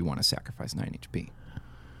asking you if you want to sacrifice 9 HP.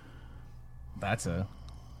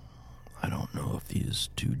 I don't know if these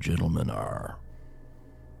 2 gentlemen are...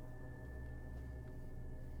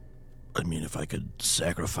 I mean, if I could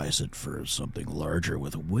sacrifice it for something larger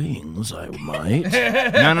with wings, I might.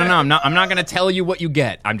 No. I'm not going to tell you what you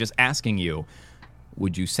get. I'm just asking you,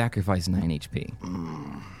 would you sacrifice 9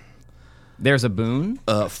 HP? There's a boon,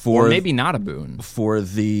 or maybe not a boon. For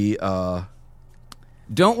the...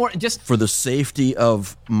 Don't worry, just... For the safety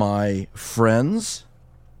of my friends?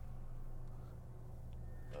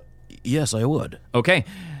 Yes, I would. Okay.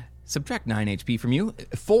 Subtract 9 HP from you.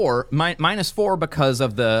 4, minus 4 because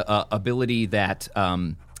of the ability that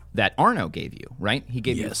that Arno gave you, right? He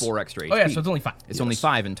gave you 4 extra HP. Oh, yeah, so it's only 5. It's only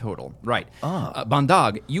 5 in total. Right.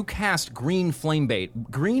 Bandog, you cast Green Flame Blade.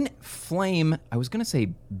 Green Flame, I was going to say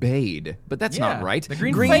Bade, but that's not right. The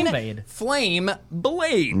Green Flame Blade. Flame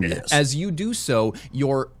Blade. Yes. As you do so,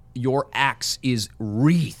 your axe is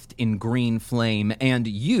wreathed in green flame, and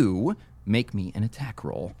you make me an attack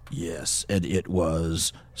roll. Yes, and it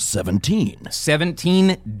was 17.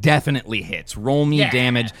 17 definitely hits. Roll me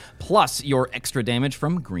damage plus your extra damage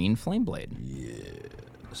from Green Flame Blade.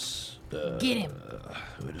 Yes. Get him.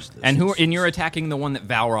 What is this? And you're attacking the one that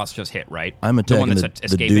Valros just hit, right? I'm attacking the one that's the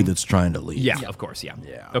escaping? dude that's trying to leave. Yeah, of course, yeah.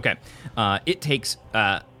 Okay. It takes,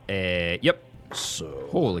 yep. So...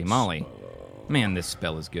 Holy moly. Man, this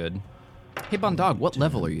spell is good. Hey, Bandog, what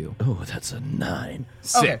level are you? Oh, that's a 9.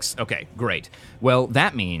 6. Okay, great. Well,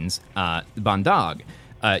 that means, Bandog,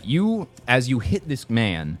 as you hit this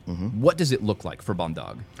man, what does it look like for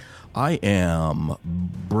Bandog? I am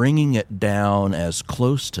bringing it down as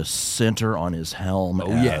close to center on his helm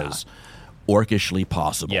as orcishly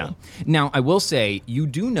possible. Yeah. Now, I will say, you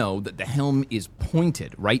do know that the helm is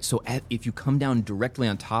pointed, right? So if you come down directly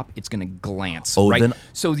on top, it's going to glance, Oh, right? then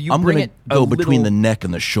So you I'm bring gonna it go between little- the neck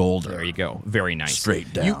and the shoulder. There you go. Very nice.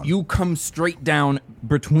 Straight down. You come straight down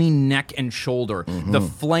between neck and shoulder. The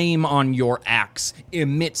flame on your axe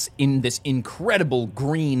emits in this incredible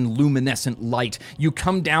green luminescent light. You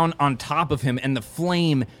come down on top of him, and the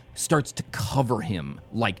flame starts to cover him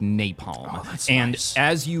like napalm. Oh, that's and nice.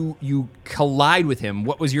 as you collide with him,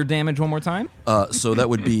 what was your damage one more time? So that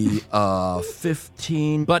would be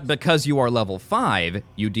 15. But because you are level 5,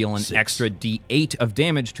 you deal an extra D8 of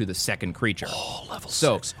damage to the second creature. Oh, level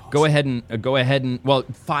so 6. go ahead and well,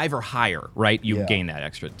 5 or higher, right? You Yeah. gain that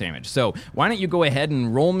extra damage. So why don't you go ahead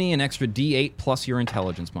and roll me an extra D8 plus your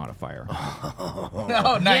intelligence modifier?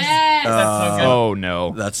 Oh, nice. That's so good. Oh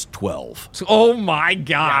no, That's 12. oh my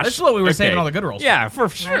gosh! this is what we were saving all the good rolls for. Yeah, for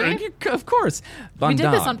sure. Right? Of course. We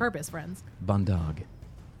did this Bandog. on purpose, friends. Bandog.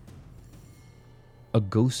 A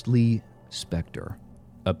ghostly specter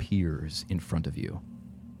appears in front of you,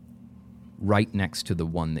 right next to the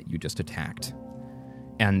one that you just attacked.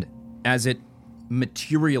 And as it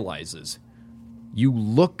materializes, you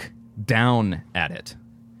look down at it,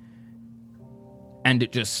 and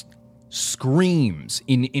it just screams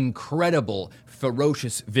in incredible,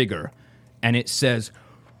 ferocious vigor, and it says,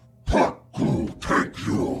 Take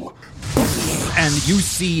you. and you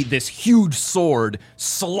see this huge sword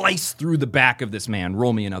slice through the back of this man.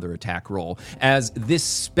 Roll me another attack roll, as this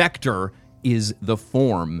specter is the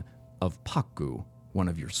form of Pakku, one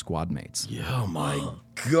of your squad mates. Oh my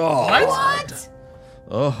God. What?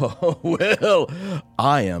 Oh, well,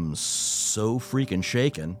 I am so freaking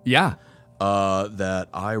shaken. Yeah. That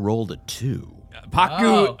I rolled a 2.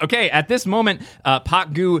 Pakgu, okay, at this moment,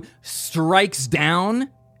 Pakgu strikes down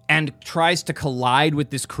and tries to collide with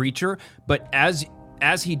this creature, but as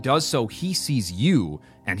he does so, he sees you,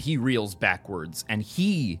 and he reels backwards, and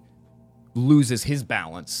he loses his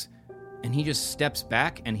balance, and he just steps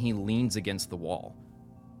back, and he leans against the wall.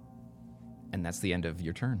 And that's the end of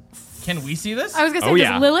your turn. Can we see this? I was going to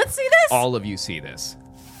say, does Lilith see this? All of you see this.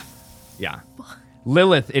 Yeah.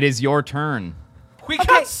 Lilith, it is your turn. We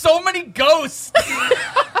got so many ghosts.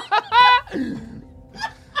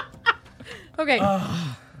 Okay.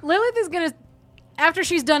 Lilith is going to, after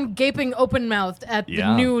she's done gaping open-mouthed at the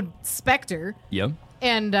Yeah. new specter Yep.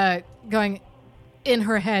 and going in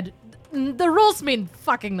her head, the rolls mean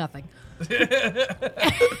fucking nothing.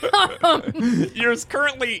 You're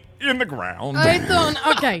currently in the ground. I don't.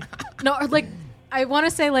 Okay. No, like I want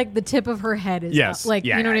to say like the tip of her head is Yes. up, like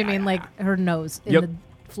Yeah, you know yeah, what I mean, like her nose in Yep.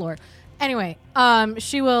 the floor. Anyway,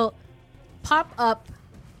 she will pop up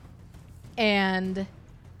and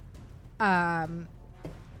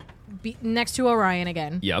be next to Orion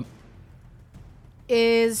again. Yep.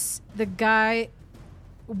 Is the guy?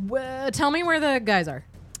 Tell me where the guys are.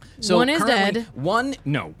 So one is currently- dead.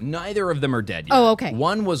 No, neither of them are dead yet. Oh, okay.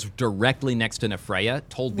 One was directly next to Nefreya,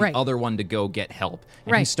 told the Right. other one to go get help.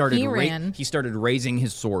 And Right. he started He ran. he started raising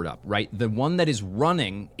his sword up, right? The one that is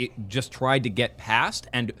running, it just tried to get past,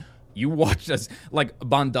 and you watched as like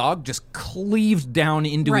Bandog just cleaved down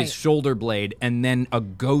into Right. his shoulder blade, and then a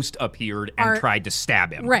ghost appeared and tried to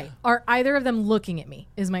stab him. Right. Are either of them looking at me?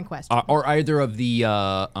 Is my question. Or either of the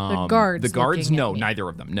guards The guards? looking at No, me. neither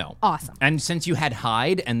of them. No. Awesome. And since you had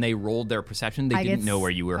hide and they rolled their perception, they I didn't get know where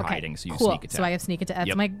s- you were okay, hiding, so you cool. sneak attack. So I have sneak attack. That's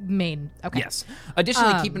Yep. my main. Okay. Yes.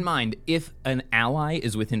 Additionally, keep in mind, if an ally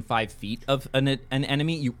is within 5 feet of an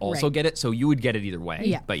enemy, you also Right. get it, so you would get it either way.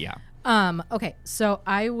 Yeah. But yeah. Okay. So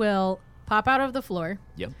I will pop out of the floor.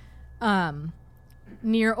 Yep.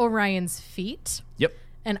 Near Orion's feet. Yep.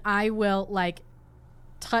 And I will like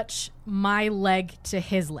touch my leg to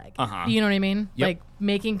his leg. Uh-huh. You know what I mean? Yep. Like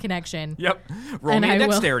making connection. Yep. Roll And me a I will-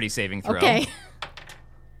 dexterity saving throw. Okay.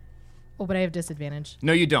 Oh, but I have disadvantage.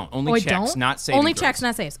 No, you don't. Only Oh, I checks, don't? not saving Only throws. checks,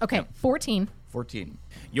 not saves. Okay. Yep. 14. 14.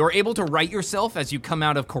 You're able to right yourself as you come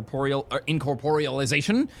out of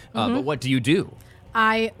incorporealization, Mm-hmm. but what do you do?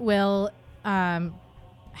 I will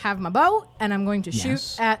have my bow and I'm going to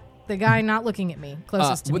Yes. shoot at the guy not looking at me,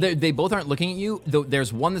 closest to Well, me. they both aren't looking at you. Though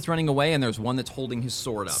there's one that's running away, and there's one that's holding his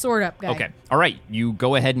sword up. Sword up guy. Okay. All right. You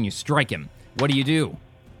go ahead and you strike him. What do you do?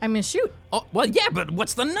 I'm going to shoot. Oh, well, yeah, but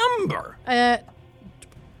what's the number?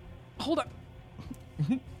 Hold up.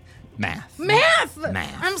 Math. Math!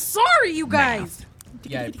 Math. I'm sorry, you guys.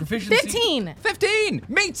 Yeah, proficiency. 15. 15.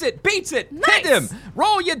 Meets it. Beats it. Nice. Hit him.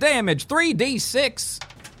 Roll your damage. 3d6.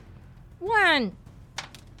 1.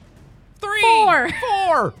 3. 4.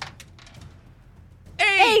 4.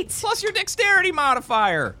 8. 8. Plus your dexterity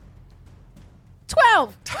modifier.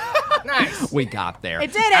 12. Nice. We got there.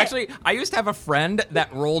 It did it. Actually, I used to have a friend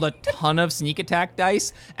that rolled a ton of sneak attack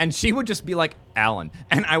dice, and she would just be like, Alan.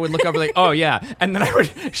 And I would look over like, oh, yeah. And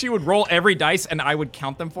then she would roll every dice, and I would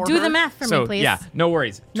count them for her. Do the math for me, please. Yeah, no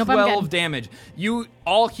worries. Nope, I'm 12 good. damage. You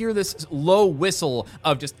all hear this low whistle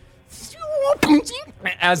of just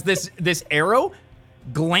as this arrow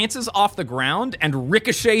glances off the ground and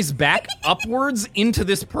ricochets back upwards into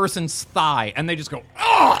this person's thigh. And they just go,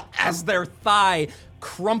 oh, as their thigh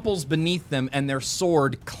crumples beneath them and their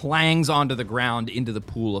sword clangs onto the ground into the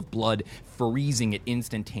pool of blood, freezing it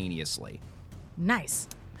instantaneously. Nice.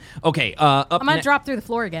 Okay, I'm gonna drop through the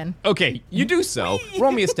floor again. Okay, you do so.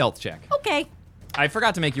 Roll me a stealth check. Okay. I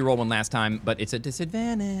forgot to make you roll one last time, but it's a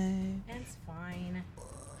disadvantage. That's fine.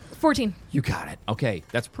 14. You got it. Okay,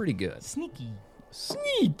 that's pretty good. Sneaky.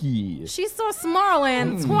 She's so small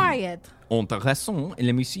and quiet. Intéressant.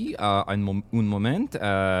 Let me see. Un moment.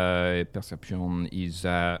 Perception is...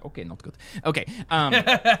 okay, not good. Okay.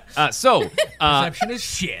 So... Perception is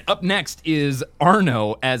shit. Up next is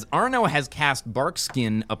Arno. As Arno has cast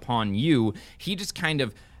Barkskin upon you, he just kind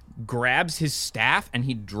of grabs his staff and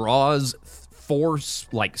he draws 4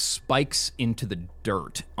 spikes into the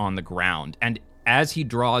dirt on the ground. And as he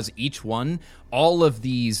draws each one, all of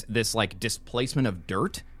this displacement of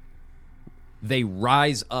dirt, they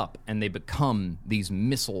rise up and they become these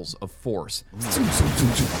missiles of force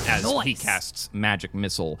as he casts magic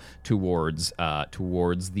missile towards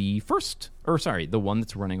the one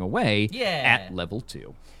that's running away at level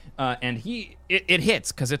 2. And it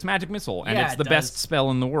hits because it's magic missile and it's the best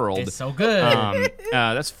spell in the world. It's so good.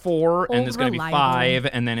 That's 4, and there's going to be reliable.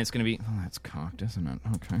 5, and then it's going to be that's cocked, isn't it?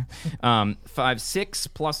 Okay. 5, 6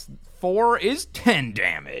 plus 4 is 10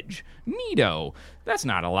 damage. Neato. That's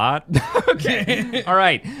not a lot. Okay. All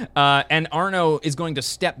right. And Arno is going to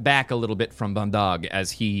step back a little bit from Bandag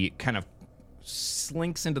as he kind of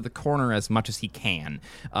slinks into the corner as much as he can.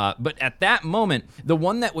 But at that moment, the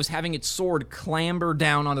one that was having its sword clamber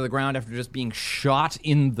down onto the ground after just being shot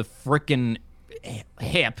in the frickin'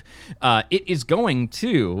 hip, it is going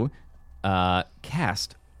to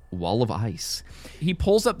cast Wall of Ice. He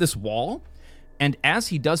pulls up this wall, and as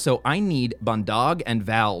he does so, I need Bandag and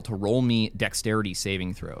Val to roll me dexterity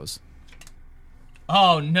saving throws.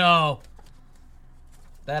 Oh, no.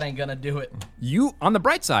 That ain't gonna do it. You, on the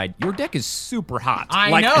bright side, your deck is super hot.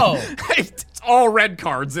 I know. It's all red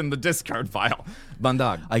cards in the discard file.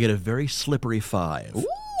 Bandag. I get a very slippery 5. Ooh.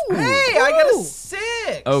 Hey, I got a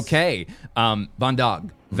 6. Okay. Bandag,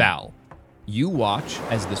 Val, you watch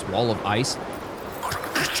as this wall of ice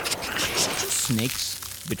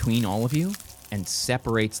snakes between all of you and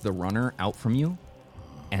separates the runner out from you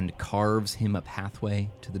and carves him a pathway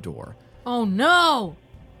to the door. Oh, no.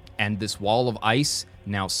 And this wall of ice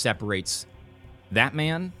now separates that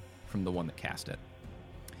man from the one that cast it.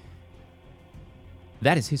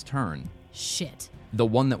 That is his turn. Shit. The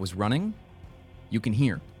one that was running, you can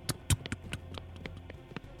hear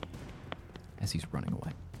as he's running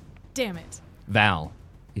away. Damn it. Val,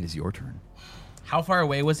 it is your turn. How far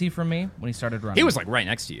away was he from me when he started running? He was right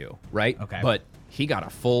next to you, right? Okay. But he got a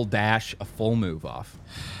full dash, a full move off.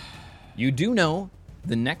 You do know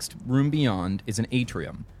the next room beyond is an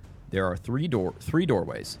atrium. There are three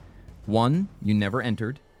doorways. One you never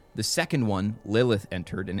entered. The second one, Lilith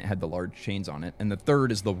entered, and it had the large chains on it. And the third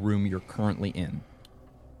is the room you're currently in.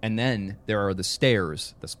 And then there are the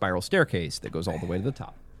stairs, the spiral staircase that goes all the way to the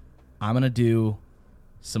top. I'm going to do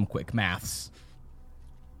some quick maths.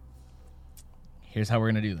 Here's how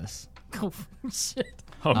we're going to do this. Oh, shit.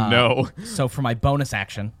 Oh, no. So for my bonus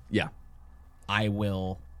action, Yeah. I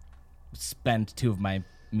will spend 2 of my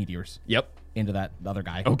meteors Yep. into that other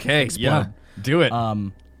guy. Okay. Explode. Yeah. Do it.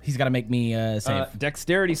 He's got to make me save.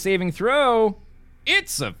 Dexterity saving throw.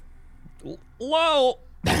 It's a low.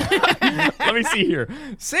 Let me see here.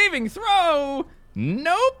 Saving throw.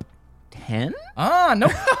 Nope. 10?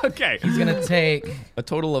 Nope. Okay. He's going to take a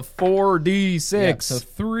total of 4d6. Yeah, so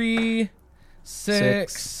 3,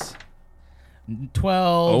 6,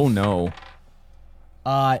 12. Oh, no.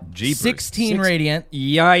 Jeepers. 16 radiant.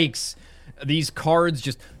 Yikes. These cards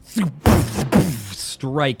just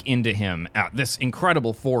strike into him. This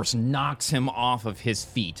incredible force knocks him off of his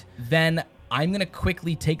feet. Then I'm going to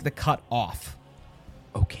quickly take the cut off.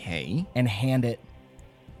 Okay. And hand it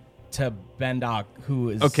to Bendoc, who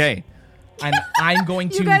is... Okay. And I'm going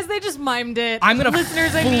to... You guys, they just mimed it. I'm going to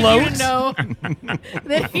Listeners, I need you to know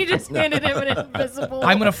that he just handed him an invisible...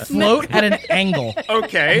 I'm going to float at an angle.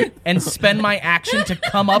 Okay. And spend my action to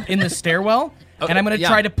come up in the stairwell and I'm going to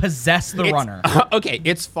try to possess the runner. Okay,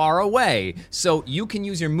 it's far away, so you can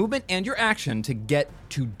use your movement and your action to get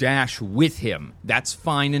to dash with him. That's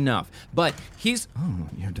fine enough. But he's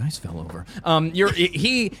your dice fell over.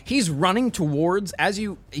 He's running towards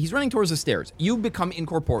he's running towards the stairs. You become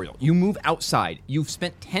incorporeal. You move outside. You've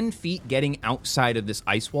spent 10 feet getting outside of this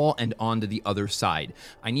ice wall and onto the other side.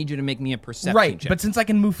 I need you to make me a perception check. But since I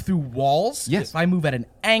can move through walls, if I move at an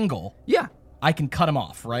angle, I can cut him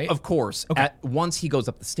off, right? Of course. Okay. Once he goes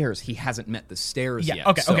up the stairs, he hasn't met the stairs yet.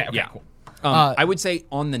 Okay, so, cool. I would say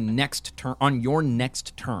on your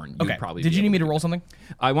next turn, you'd probably. Did you need me to roll something?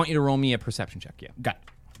 I want you to roll me a perception check. Yeah. Got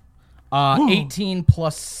it. 18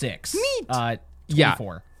 plus 6. Neat. 24.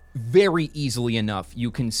 Yeah. Very easily enough,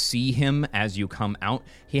 you can see him as you come out.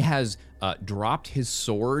 He has dropped his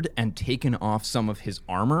sword and taken off some of his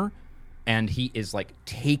armor, and he is like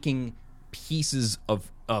taking pieces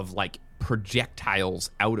of like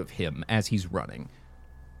projectiles out of him as he's running.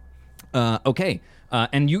 Okay.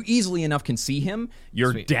 And you easily enough can see him.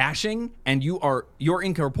 You're dashing, and you're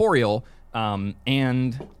incorporeal,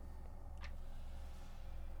 and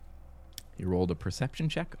he rolled a perception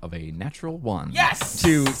check of a natural 1. Yes!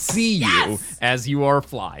 To see you as you are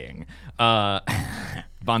flying.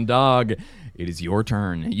 Bondog, it is your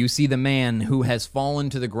turn. You see the man who has fallen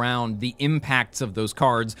to the ground, the impacts of those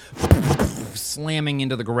cards slamming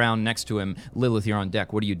into the ground next to him. Lilith, you're on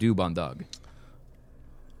deck. What do you do, Bondog?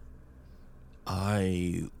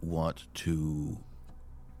 I want to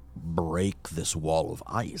break this wall of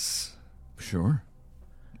ice. Sure.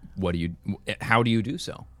 How do you do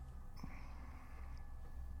so?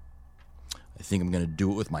 I think I'm going to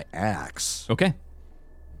do it with my axe. Okay.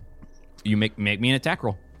 You make me an attack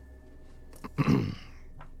roll.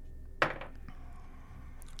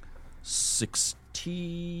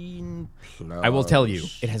 16 plus... I will tell you,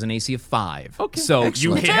 it has an AC of 5. Okay. So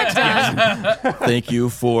excellent. You hit. Thank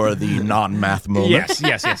you for the non-math moment. Yes.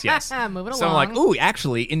 Moving So along. I'm like, ooh,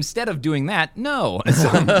 actually, instead of doing that, no.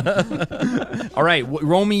 All right,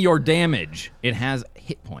 roll me your damage. It has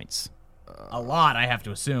hit points. A lot, I have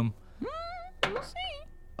to assume. We'll see.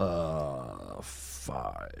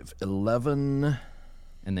 5, 11...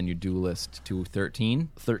 And then you duelist to 13?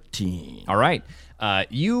 13. All right.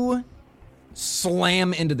 You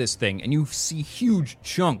slam into this thing, and you see huge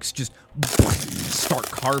chunks just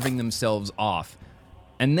start carving themselves off.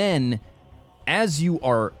 And then, as you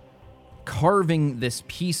are carving this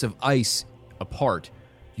piece of ice apart,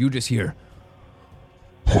 you just hear...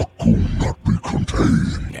 How could not be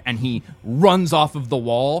contained? And he runs off of the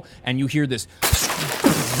wall, and you hear this...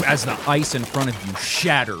 as the ice in front of you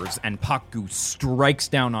shatters and Pakku strikes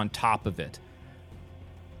down on top of it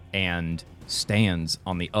and stands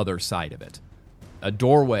on the other side of it. A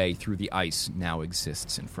doorway through the ice now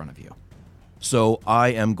exists in front of you. So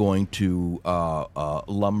I am going to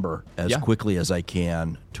lumber as quickly as I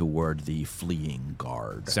can toward the fleeing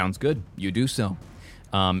guard. Sounds good. You do so.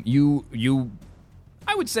 You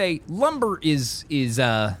I would say lumber is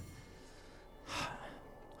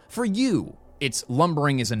for you. It's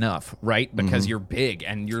lumbering is enough, right? Because you're big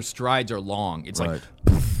and your strides are long. It's like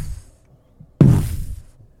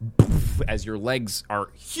as your legs are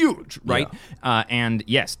huge, right? Yeah. And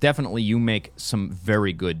yes, definitely you make some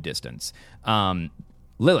very good distance.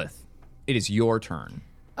 Lilith, it is your turn.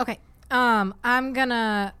 Okay. I'm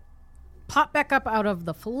gonna pop back up out of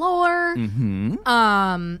the floor. Mm-hmm.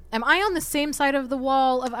 Am I on the same side of the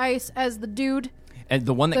wall of ice as the dude? And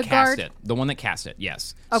the one that cast it,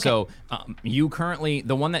 yes. Okay. So you currently,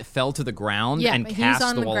 the one that fell to the ground and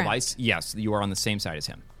cast the wall of ice, yes, you are on the same side as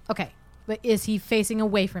him. Okay. But is he facing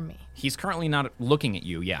away from me? He's currently not looking at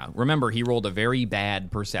you, yeah. Remember, he rolled a very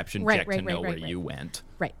bad perception check to know where you went.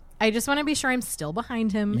 Right. I just want to be sure I'm still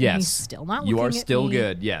behind him. Yes. And he's still not looking at me. You are still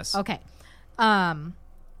good, yes. Okay.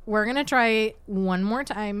 We're going to try one more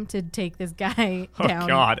time to take this guy down. Oh,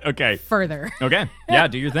 God. Okay. Further. Okay. Yeah,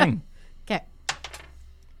 do your thing. Okay.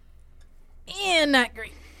 And not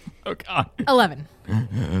great. Oh, God. 11.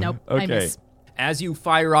 Nope. Okay. I miss. As you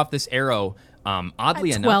fire off this arrow,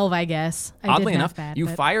 oddly enough... 12, I guess. Oddly enough, you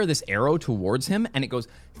fire this arrow towards him, and it goes...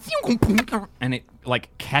 And it,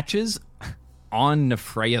 like, catches on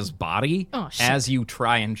Nefreya's body as you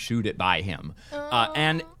try and shoot it by him.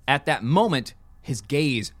 And at that moment, his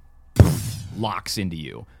gaze locks into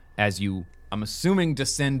you as you... I'm assuming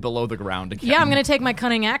descend below the ground again. Yeah, I'm going to take my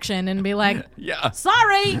cunning action and be like,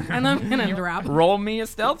 sorry, and I'm going to drop. Roll me a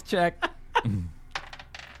stealth check.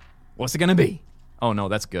 What's it going to be? Oh, no,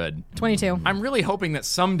 that's good. 22. I'm really hoping that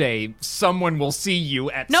someday someone will see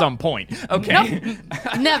you at some point. Okay. Nope.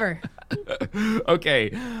 Never.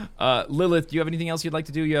 Okay, Lilith, do you have anything else you'd like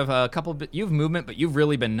to do? You have a couple. You have movement, but you've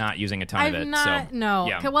really been not using a ton of it. I've not. So, No.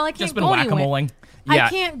 yeah. Okay, well, I can't Just been go anywhere. whack-a-moling. Yeah. I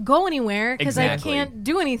can't go anywhere because Exactly. I can't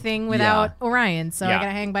do anything without Orion, so I Yeah.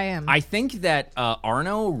 gotta hang by him. I think that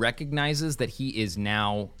Arno recognizes that he is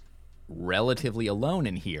now relatively alone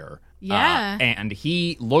in here. Yeah. And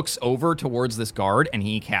he looks over towards this guard and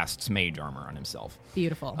he casts mage armor on himself.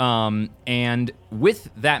 Beautiful. And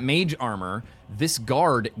with that mage armor, this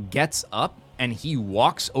guard gets up and he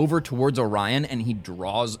walks over towards Orion and he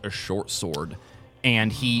draws a short sword.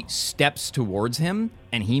 And he steps towards him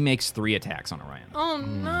and he makes 3 attacks on Orion. Oh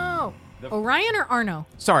no. Orion or Arno?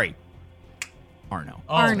 Sorry. Arno.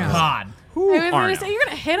 Oh, Arno. God. I was Arno. gonna say, you're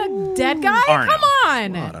gonna hit a dead guy? Arno. Come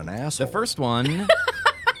on. What an asshole. The first one,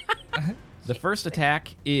 the first attack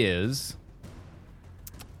is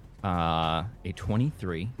a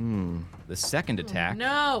 23. The second attack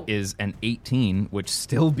no. is an 18, which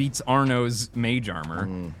still beats Arno's mage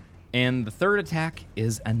armor. And the third attack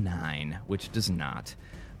is a 9, which does not.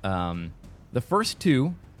 The first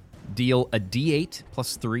 2 deal a D8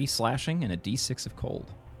 plus 3 slashing and a D6 of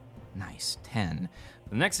cold. Nice, 10.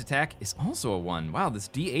 The next attack is also a 1. Wow, this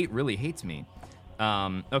D8 really hates me.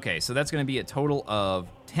 Okay, so that's going to be a total of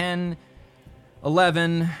 10,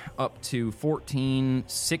 11, up to 14,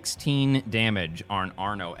 16 damage on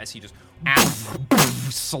Arno as he just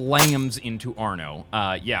slams into Arno.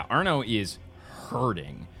 Yeah, Arno is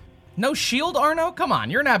hurting. No shield, Arno? Come on,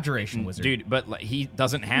 you're an abjuration wizard. Dude, but he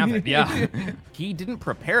doesn't have it, yeah. He didn't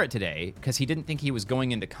prepare it today because he didn't think he was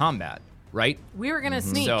going into combat, right? We were gonna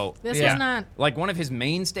sneak. So, this was not. Like, one of his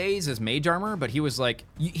mainstays is mage armor, but he was like,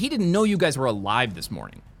 he didn't know you guys were alive this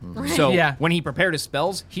morning. Right. So, Yeah. when he prepared his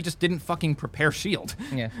spells, he just didn't fucking prepare shield.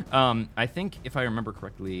 Yeah. I think, if I remember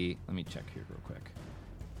correctly, let me check here real quick.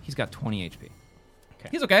 He's got 20 HP. Okay.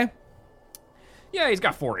 He's okay. Yeah, he's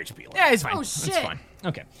got 4 HP left. Yeah, he's fine. Oh shit. That's fine.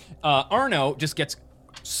 Okay. Arno just gets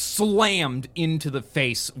slammed into the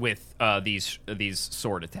face with these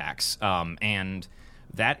sword attacks. And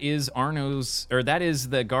that is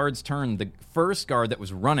the guard's turn. The first guard that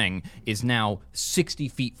was running is now 60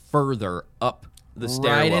 feet further up the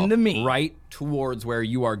stairwell. into me. Right towards where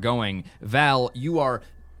you are going. Val, you are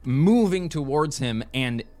moving towards him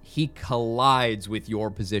and he collides with your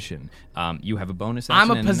position. You have a bonus action.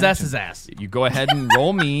 I'm a and possess an his action. ass. You go ahead and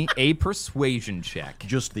roll me a persuasion check.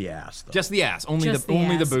 Just the ass, though. Just the ass. Only Just the the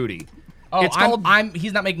only ass. the booty. Oh, It's called.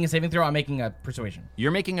 he's not making a saving throw. I'm making a persuasion.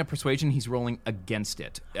 You're making a persuasion. He's rolling against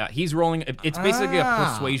it. He's rolling. It's basically a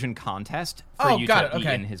persuasion contest for you got to it, be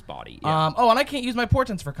okay. in his body. Yeah. And I can't use my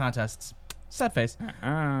portents for contests. Sad face.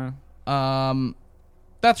 That's all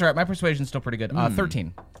right. My persuasion's still pretty good.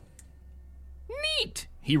 13. Neat.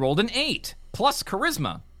 He rolled an 8 plus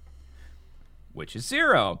charisma, which is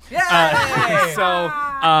 0. Yay! So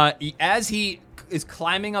as he is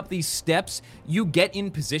climbing up these steps, you get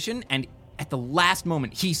in position, and at the last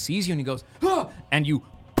moment, he sees you and he goes, "Ah!" and you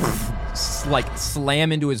like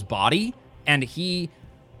slam into his body, and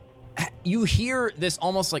you hear this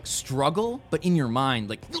almost like struggle, but in your mind,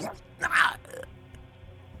 like,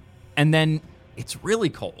 and then it's really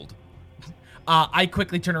cold. I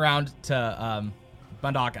quickly turn around to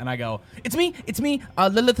Bundok and I go, It's me.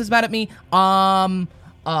 Lilith is mad at me.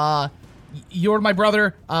 You're my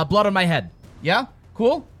brother. Blood on my head. Yeah?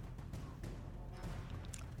 Cool?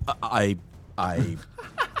 I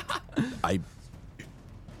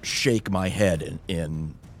shake my head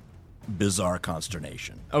in bizarre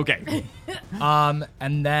consternation. Okay.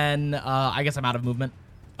 And then I guess I'm out of movement.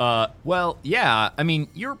 Well, yeah. I mean,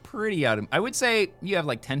 you're pretty out of. I would say you have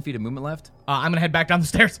like 10 feet of movement left. I'm gonna head back down the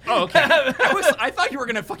stairs. Oh, okay. I thought you were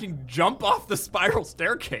gonna fucking jump off the spiral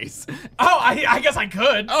staircase. Oh, I guess I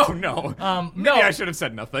could. Oh no. Maybe no. I should have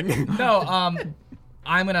said nothing. No,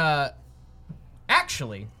 I'm gonna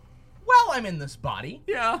actually, while I'm in this body,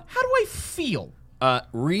 Yeah. how do I feel?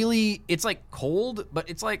 Really, it's like cold, but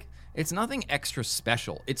it's nothing extra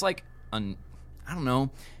special. It's like I don't know.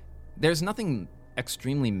 There's nothing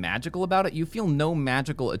extremely magical about it. You feel no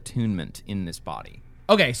magical attunement in this body.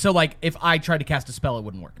 Okay, so like if I tried to cast a spell, it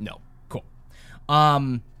wouldn't work. No. Cool.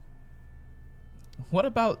 What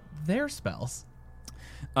about their spells?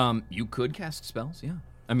 You could cast spells, yeah.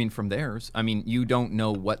 I mean, from theirs. I mean, you don't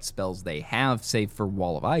know what spells they have, save for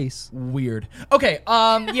Wall of Ice. Weird. Okay,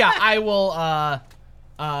 yeah, I will,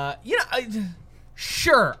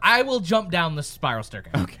 sure, I will jump down the spiral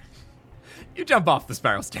staircase. Okay. You jump off the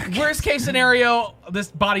spiral staircase. Worst case scenario,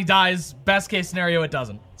 this body dies. Best case scenario, it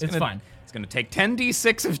doesn't. It's fine. It's going to take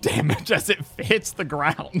 10d6 of damage as it hits the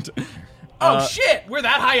ground. Oh, shit, we're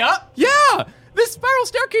that high up? Yeah! This spiral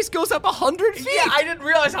staircase goes up 100 feet. Yeah, I didn't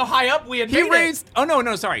realize how high up we had He made raised. Oh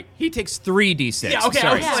no, sorry. He takes 3d6. Yeah, okay,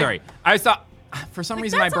 Sorry. I thought for some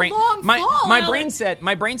reason that's my brain a long fall, my Alex.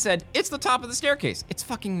 brain said it's the top of the staircase. It's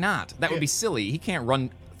fucking not. That would be silly. He can't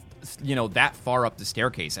run that far up the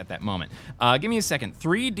staircase at that moment. Give me a second.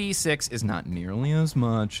 3d6 is not nearly as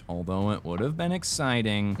much, although it would have been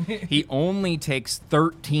exciting. He only takes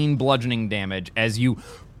 13 bludgeoning damage as you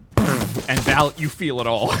and Val, you feel it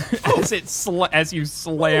all as you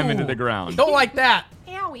slam into the ground. Don't like that.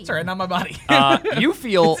 Owie. Sorry, not my body. You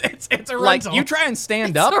feel it's a like rental. you try and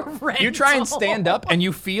stand It's up. a You try and rental. stand up, and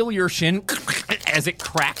you feel your shin as it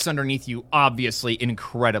cracks underneath you. Obviously,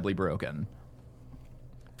 incredibly broken.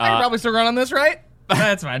 I can probably still run on this, right?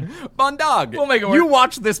 That's fine. Bondog, We'll make it work. You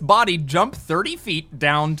watch this body jump 30 feet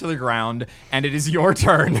down to the ground, and it is your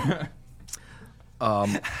turn.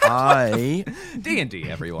 I D&D,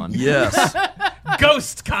 everyone. yes.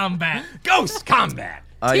 Ghost combat. Ghost combat.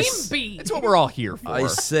 Team B. It's what we're all here for. I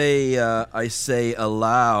say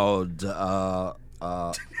aloud.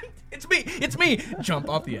 It's me. Jump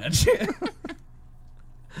off the edge.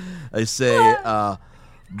 I say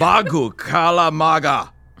Bagu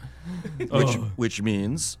Kalamaga, which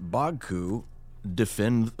means Bagu,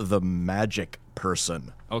 defend the magic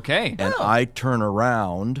person. Okay. And I turn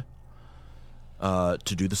around to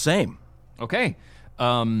do the same. Okay.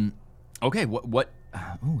 Okay. What?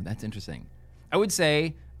 Oh, that's interesting. I would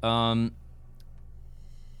say you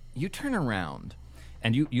turn around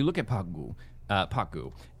and you look at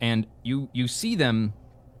Paku, and you see them,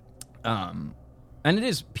 and it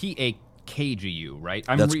is Pakgu, right?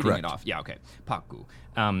 I'm That's reading correct. it off. Yeah. Okay. Paku.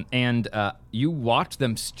 And you watch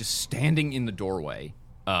them just standing in the doorway,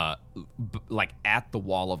 like at the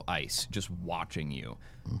wall of ice, just watching you.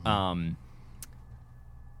 Mm-hmm.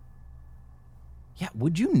 Yeah,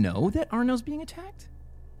 would you know that Arno's being attacked?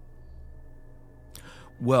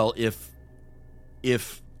 Well, if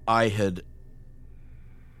I had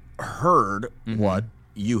heard what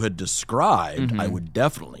you had described, I would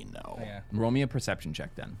definitely know. Yeah. Roll me a perception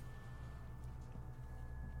check then.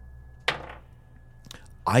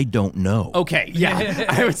 I don't know. Okay, yeah.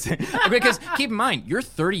 I would say, because keep in mind, you're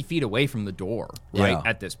 30 feet away from the door, right, Yeah.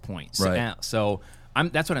 at this point. So, Right. so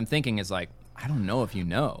that's what I'm thinking is like, I don't know if you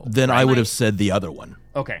know. Then Right? I would have said the other one.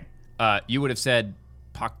 Okay. You would have said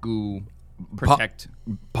Paku protect.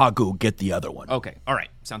 Pagu, get the other one. Okay. All right.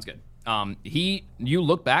 Sounds good. You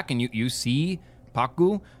look back and you see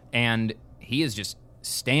Paku, and he is just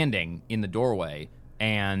standing in the doorway,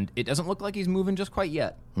 and it doesn't look like he's moving just quite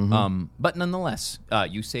yet. But nonetheless,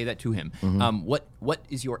 you say that to him. What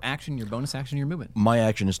is your action, your bonus action, your movement? My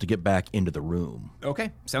action is to get back into the room.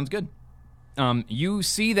 Okay. Sounds good. You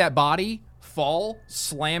see that body fall,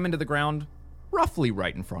 slam into the ground roughly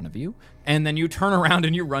right in front of you, and then you turn around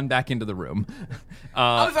and you run back into the room.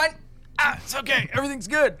 I'm fine. It's okay. Everything's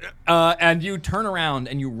good. And you turn around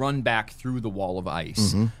and you run back through the wall of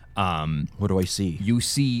ice. What do I see? You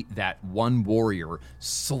see that one warrior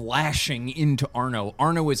slashing into Arno.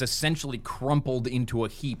 Arno is essentially crumpled into a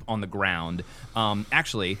heap on the ground.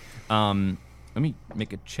 Actually, let me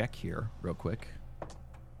make a check here real quick.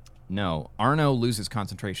 No, Arno loses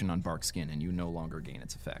concentration on bark skin, and you no longer gain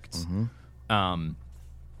its effects.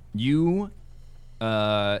 You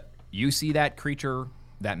see that creature,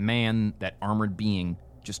 that man, that armored being,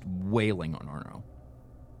 just wailing on Arno.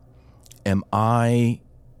 Am I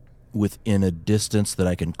within a distance that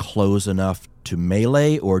I can close enough to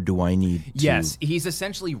melee, or do I need to... Yes, he's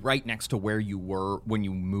essentially right next to where you were when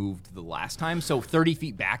you moved the last time. So 30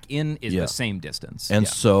 feet back in is the same distance. And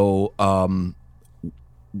so,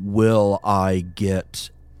 will I get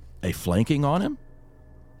a flanking on him?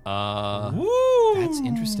 That's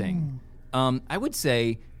interesting. I would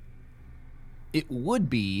say it would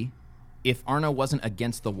be if Arno wasn't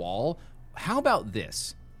against the wall. How about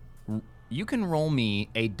this? You can roll me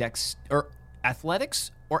a dex or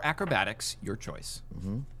athletics or acrobatics, your choice.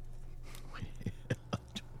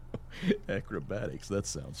 Acrobatics, that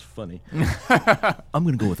sounds funny. I'm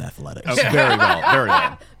going to go with athletics. Okay, very well, very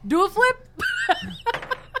well. Do a flip.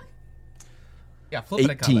 Yeah, flip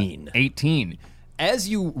it. 18. As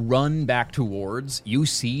you run back towards, you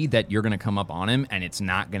see that you're going to come up on him, and it's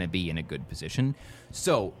not going to be in a good position.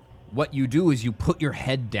 So what you do is you put your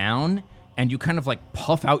head down, and you kind of like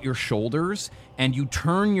puff out your shoulders, and you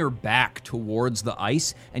turn your back towards the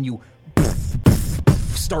ice, and you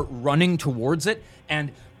start running towards it,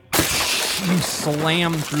 and you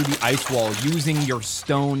slam through the ice wall using your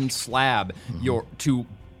stone slab to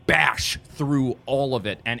bash through all of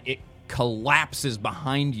it, and it collapses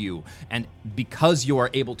behind you, and because you are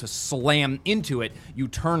able to slam into it, you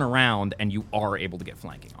turn around and you are able to get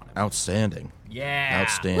flanking on it. Outstanding. Yeah.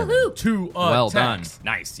 Outstanding. Woohoo. 2 well attacks. done.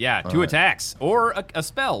 Nice. Yeah, All 2 right. attacks or a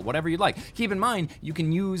spell, whatever you'd like. Keep in mind, you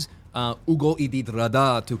can use Ugo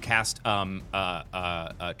Ididrada to cast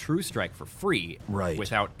True Strike for free, Right.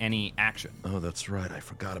 without any action. Oh, that's right. I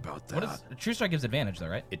forgot about that. What is True Strike gives advantage though,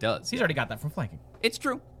 right? It does. He's already got that from flanking. It's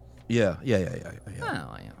true. Yeah. Oh,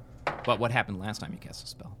 yeah. But what happened last time you cast a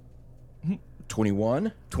spell?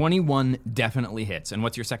 21? 21 definitely hits. And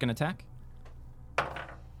what's your second attack?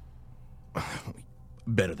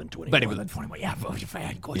 Better than 21. Better than 21. Yeah,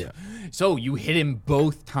 good. Yeah. So you hit him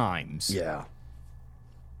both times. Yeah.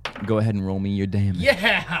 Go ahead and roll me your damage.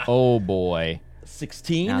 Yeah. Oh, boy.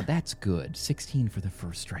 16? Now, that's good. 16 for the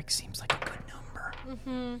first strike seems like a good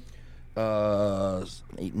number.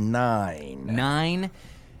 9. 9.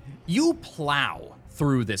 You plow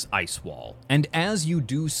through this ice wall, and as you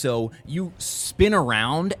do so, you spin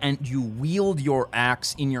around and you wield your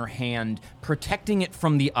axe in your hand, protecting it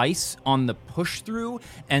from the ice on the push through,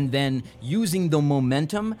 and then using the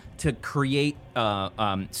momentum to create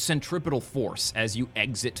centripetal force as you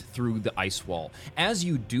exit through the ice wall. As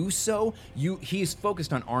you do so, he's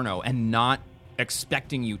focused on Arno and not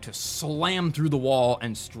expecting you to slam through the wall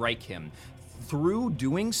and strike him. Through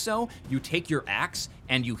doing so, you take your axe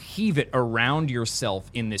and you heave it around yourself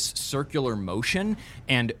in this circular motion,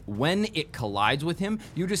 and when it collides with him,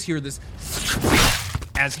 you just hear this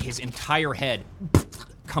as his entire head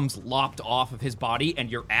comes lopped off of his body, and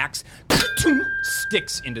your axe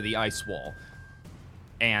sticks into the ice wall,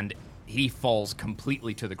 and he falls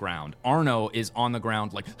completely to the ground. Arno is on the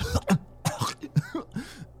ground like,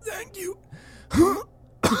 thank you.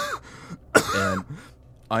 And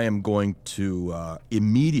I am going to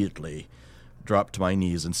immediately drop to my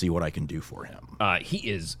knees and see what I can do for him. He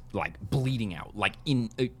is, like, bleeding out, like, in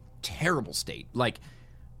a terrible state. Like,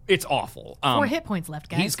 it's awful. 4 hit points left,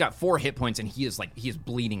 guys. He's got 4 hit points, and he is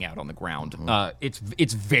bleeding out on the ground.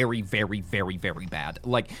 It's very, very, very, very bad.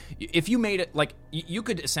 Like, if you made it, like, you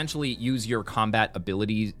could essentially use your combat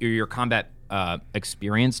abilities, or your combat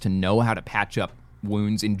experience to know how to patch up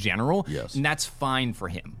wounds in general. Yes. And that's fine for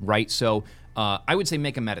him, right? So, I would say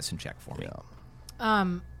make a medicine check for me.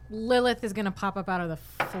 Lilith is gonna pop up out of the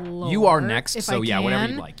floor. You are next, if so I yeah, whatever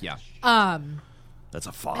can. you like, yeah. That's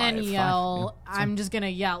a 5. And yell. Yeah, I'm just gonna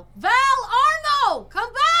yell, Val Arno, come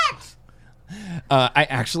back! I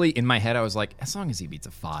actually, in my head, I was like, as long as he beats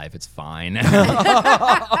a 5, it's fine.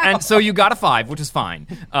 And so you got a 5, which is fine.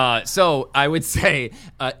 So I would say,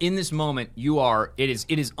 in this moment,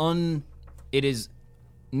 it is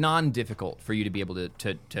non-difficult for you to be able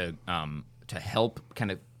to help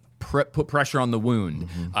kind of put pressure on the wound.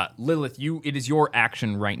 Lilith, it is your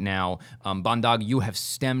action right now. Bondag, you have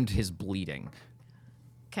stemmed his bleeding.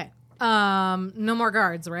 Okay. No more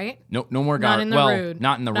guards, right? No more Not guard. in the room.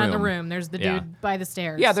 Not in the room. Not in the room. There's the dude Yeah. by the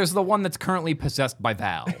stairs. Yeah, there's the one that's currently possessed by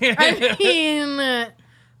Val. I mean,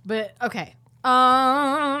 but okay.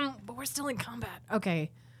 But we're still in combat.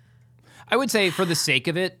 Okay. I would say, for the sake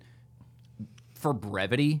of it, for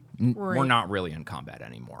brevity, we're Right. not really in combat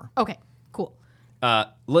anymore. Okay. Cool.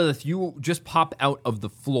 Lilith, you just pop out of the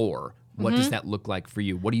floor. What does Mhm. that look like for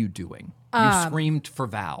you? What are you doing? You screamed for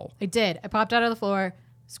Val. I did. I popped out of the floor,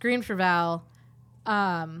 screamed for Val.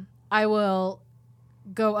 I will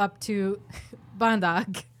go up to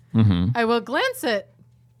Bondag. Mhm. I will glance at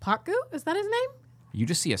Pakku. Is that his name? You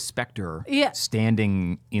just see a specter Yeah.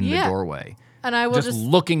 standing in Yeah. the doorway. And I will just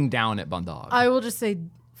looking down at Bondag. I will just say,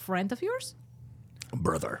 friend of yours?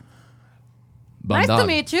 Brother. Nice to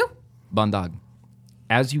meet you. Bondag,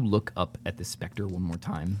 as you look up at the specter one more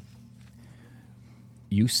time,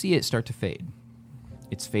 you see it start to fade.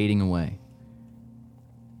 It's fading away.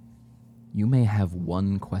 You may have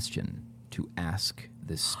one question to ask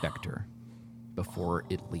this specter before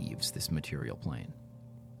it leaves this material plane.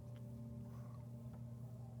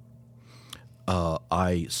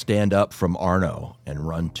 I stand up from Arno and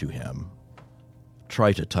run to him.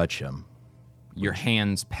 Try to touch him. Your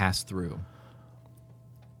hands pass through.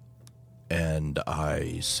 And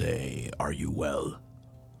I say, "Are you well?"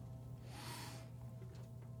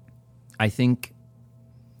 I think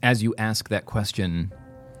as you ask that question,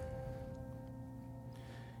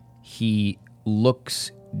 he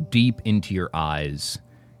looks deep into your eyes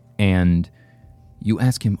and you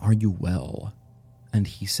ask him, "Are you well?" And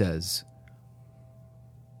he says,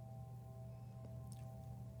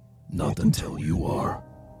 "Not until you are."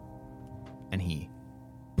 And he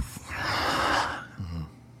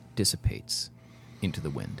dissipates into the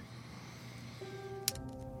wind.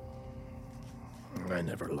 I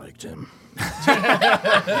never liked him.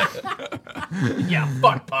 Yeah,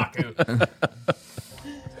 fuck Paku.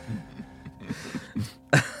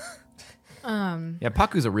 Yeah,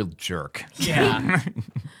 Paku's a real jerk. Yeah.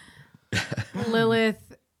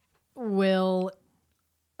 Lilith will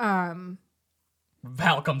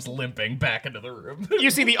Val comes limping back into the room. You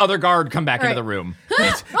see the other guard come back into Right. the room.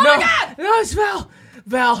 No, it's Val.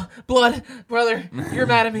 Val, blood, brother, you're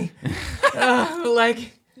mad at me.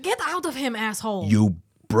 Leg. get out of him, asshole. You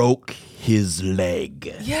broke his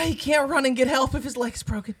leg. Yeah, he can't run and get help if his leg's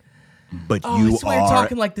broken. But Oh, you it's weird are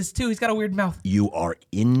talking like this too. He's got a weird mouth. You are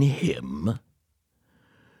in him.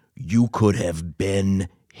 You could have been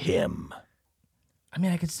him. I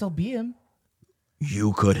mean, I could still be him.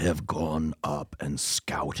 You could have gone up and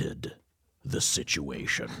scouted the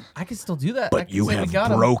situation. I could still do that. I But could you say we have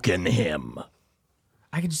got him. broken him.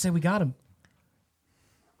 I could just say we got him.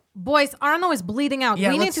 Boys, Arno is bleeding out. Yeah,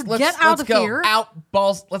 we need let's- to let's- get out let's of go. here. Out,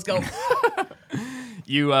 balls. Let's go.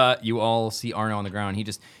 You all see Arno on the ground.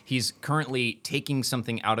 He's currently taking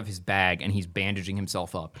something out of his bag and he's bandaging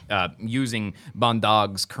himself up, using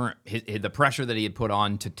Bondog's the pressure that he had put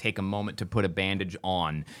on to take a moment to put a bandage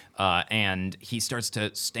on, and he starts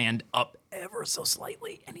to stand up ever so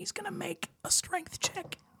slightly, and he's gonna make a strength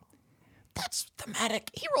check. That's thematic.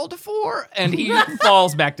 He rolled a 4, and he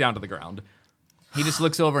falls back down to the ground. He just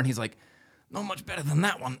looks over and he's like, "No much better than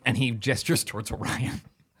that one," and he gestures towards Orion.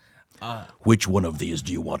 Which one of these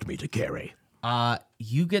do you want me to carry?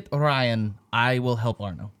 You get Orion. I will help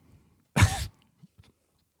Arno.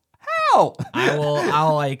 How?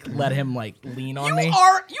 I'll like let him like lean on me.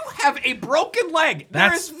 You have a broken leg.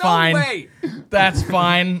 That's there is fine. no way. That's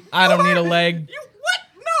fine. I don't need a leg.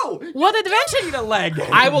 No. What advantage? Need a leg.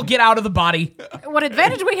 I will get out of the body. What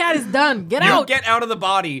advantage we had is done. Get You out. get out of the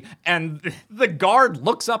body, and the guard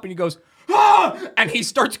looks up and he goes, "Ah!" and he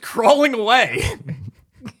starts crawling away.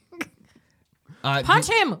 Punch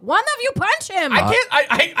him. One of you punch him. I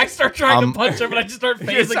can't. I start trying to punch him, but I just start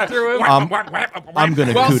phasing through him. I'm going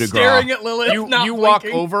to while coup de grace. staring at Lilith. not You walk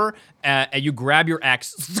blinking. over and you grab your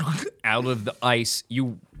axe out of the ice.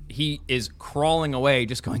 He is crawling away,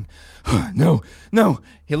 just going, no.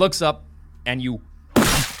 He looks up and you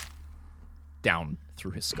down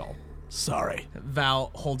through his skull. Sorry. Val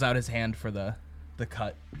holds out his hand for the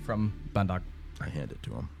cut from Bundog. I hand it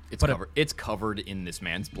to him. It's covered in this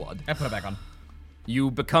man's blood. I put it back on.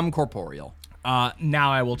 You become corporeal.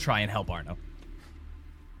 Now I will try and help Arno.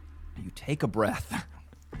 You take a breath.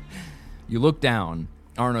 You look down.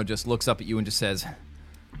 Arno just looks up at you and just says,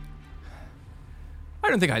 I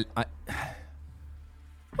don't think I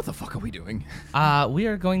what the fuck are we doing? We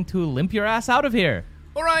are going to limp your ass out of here.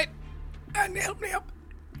 All right. And help me up.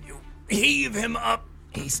 You heave him up.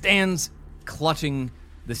 He stands clutching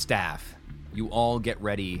the staff. You all get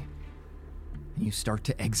ready. You start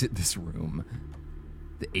to exit this room.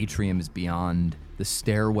 The atrium is beyond. The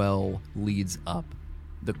stairwell leads up.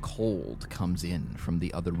 The cold comes in from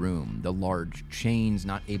the other room. The large chains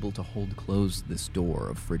not able to hold closed this door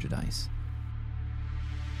of frigid ice.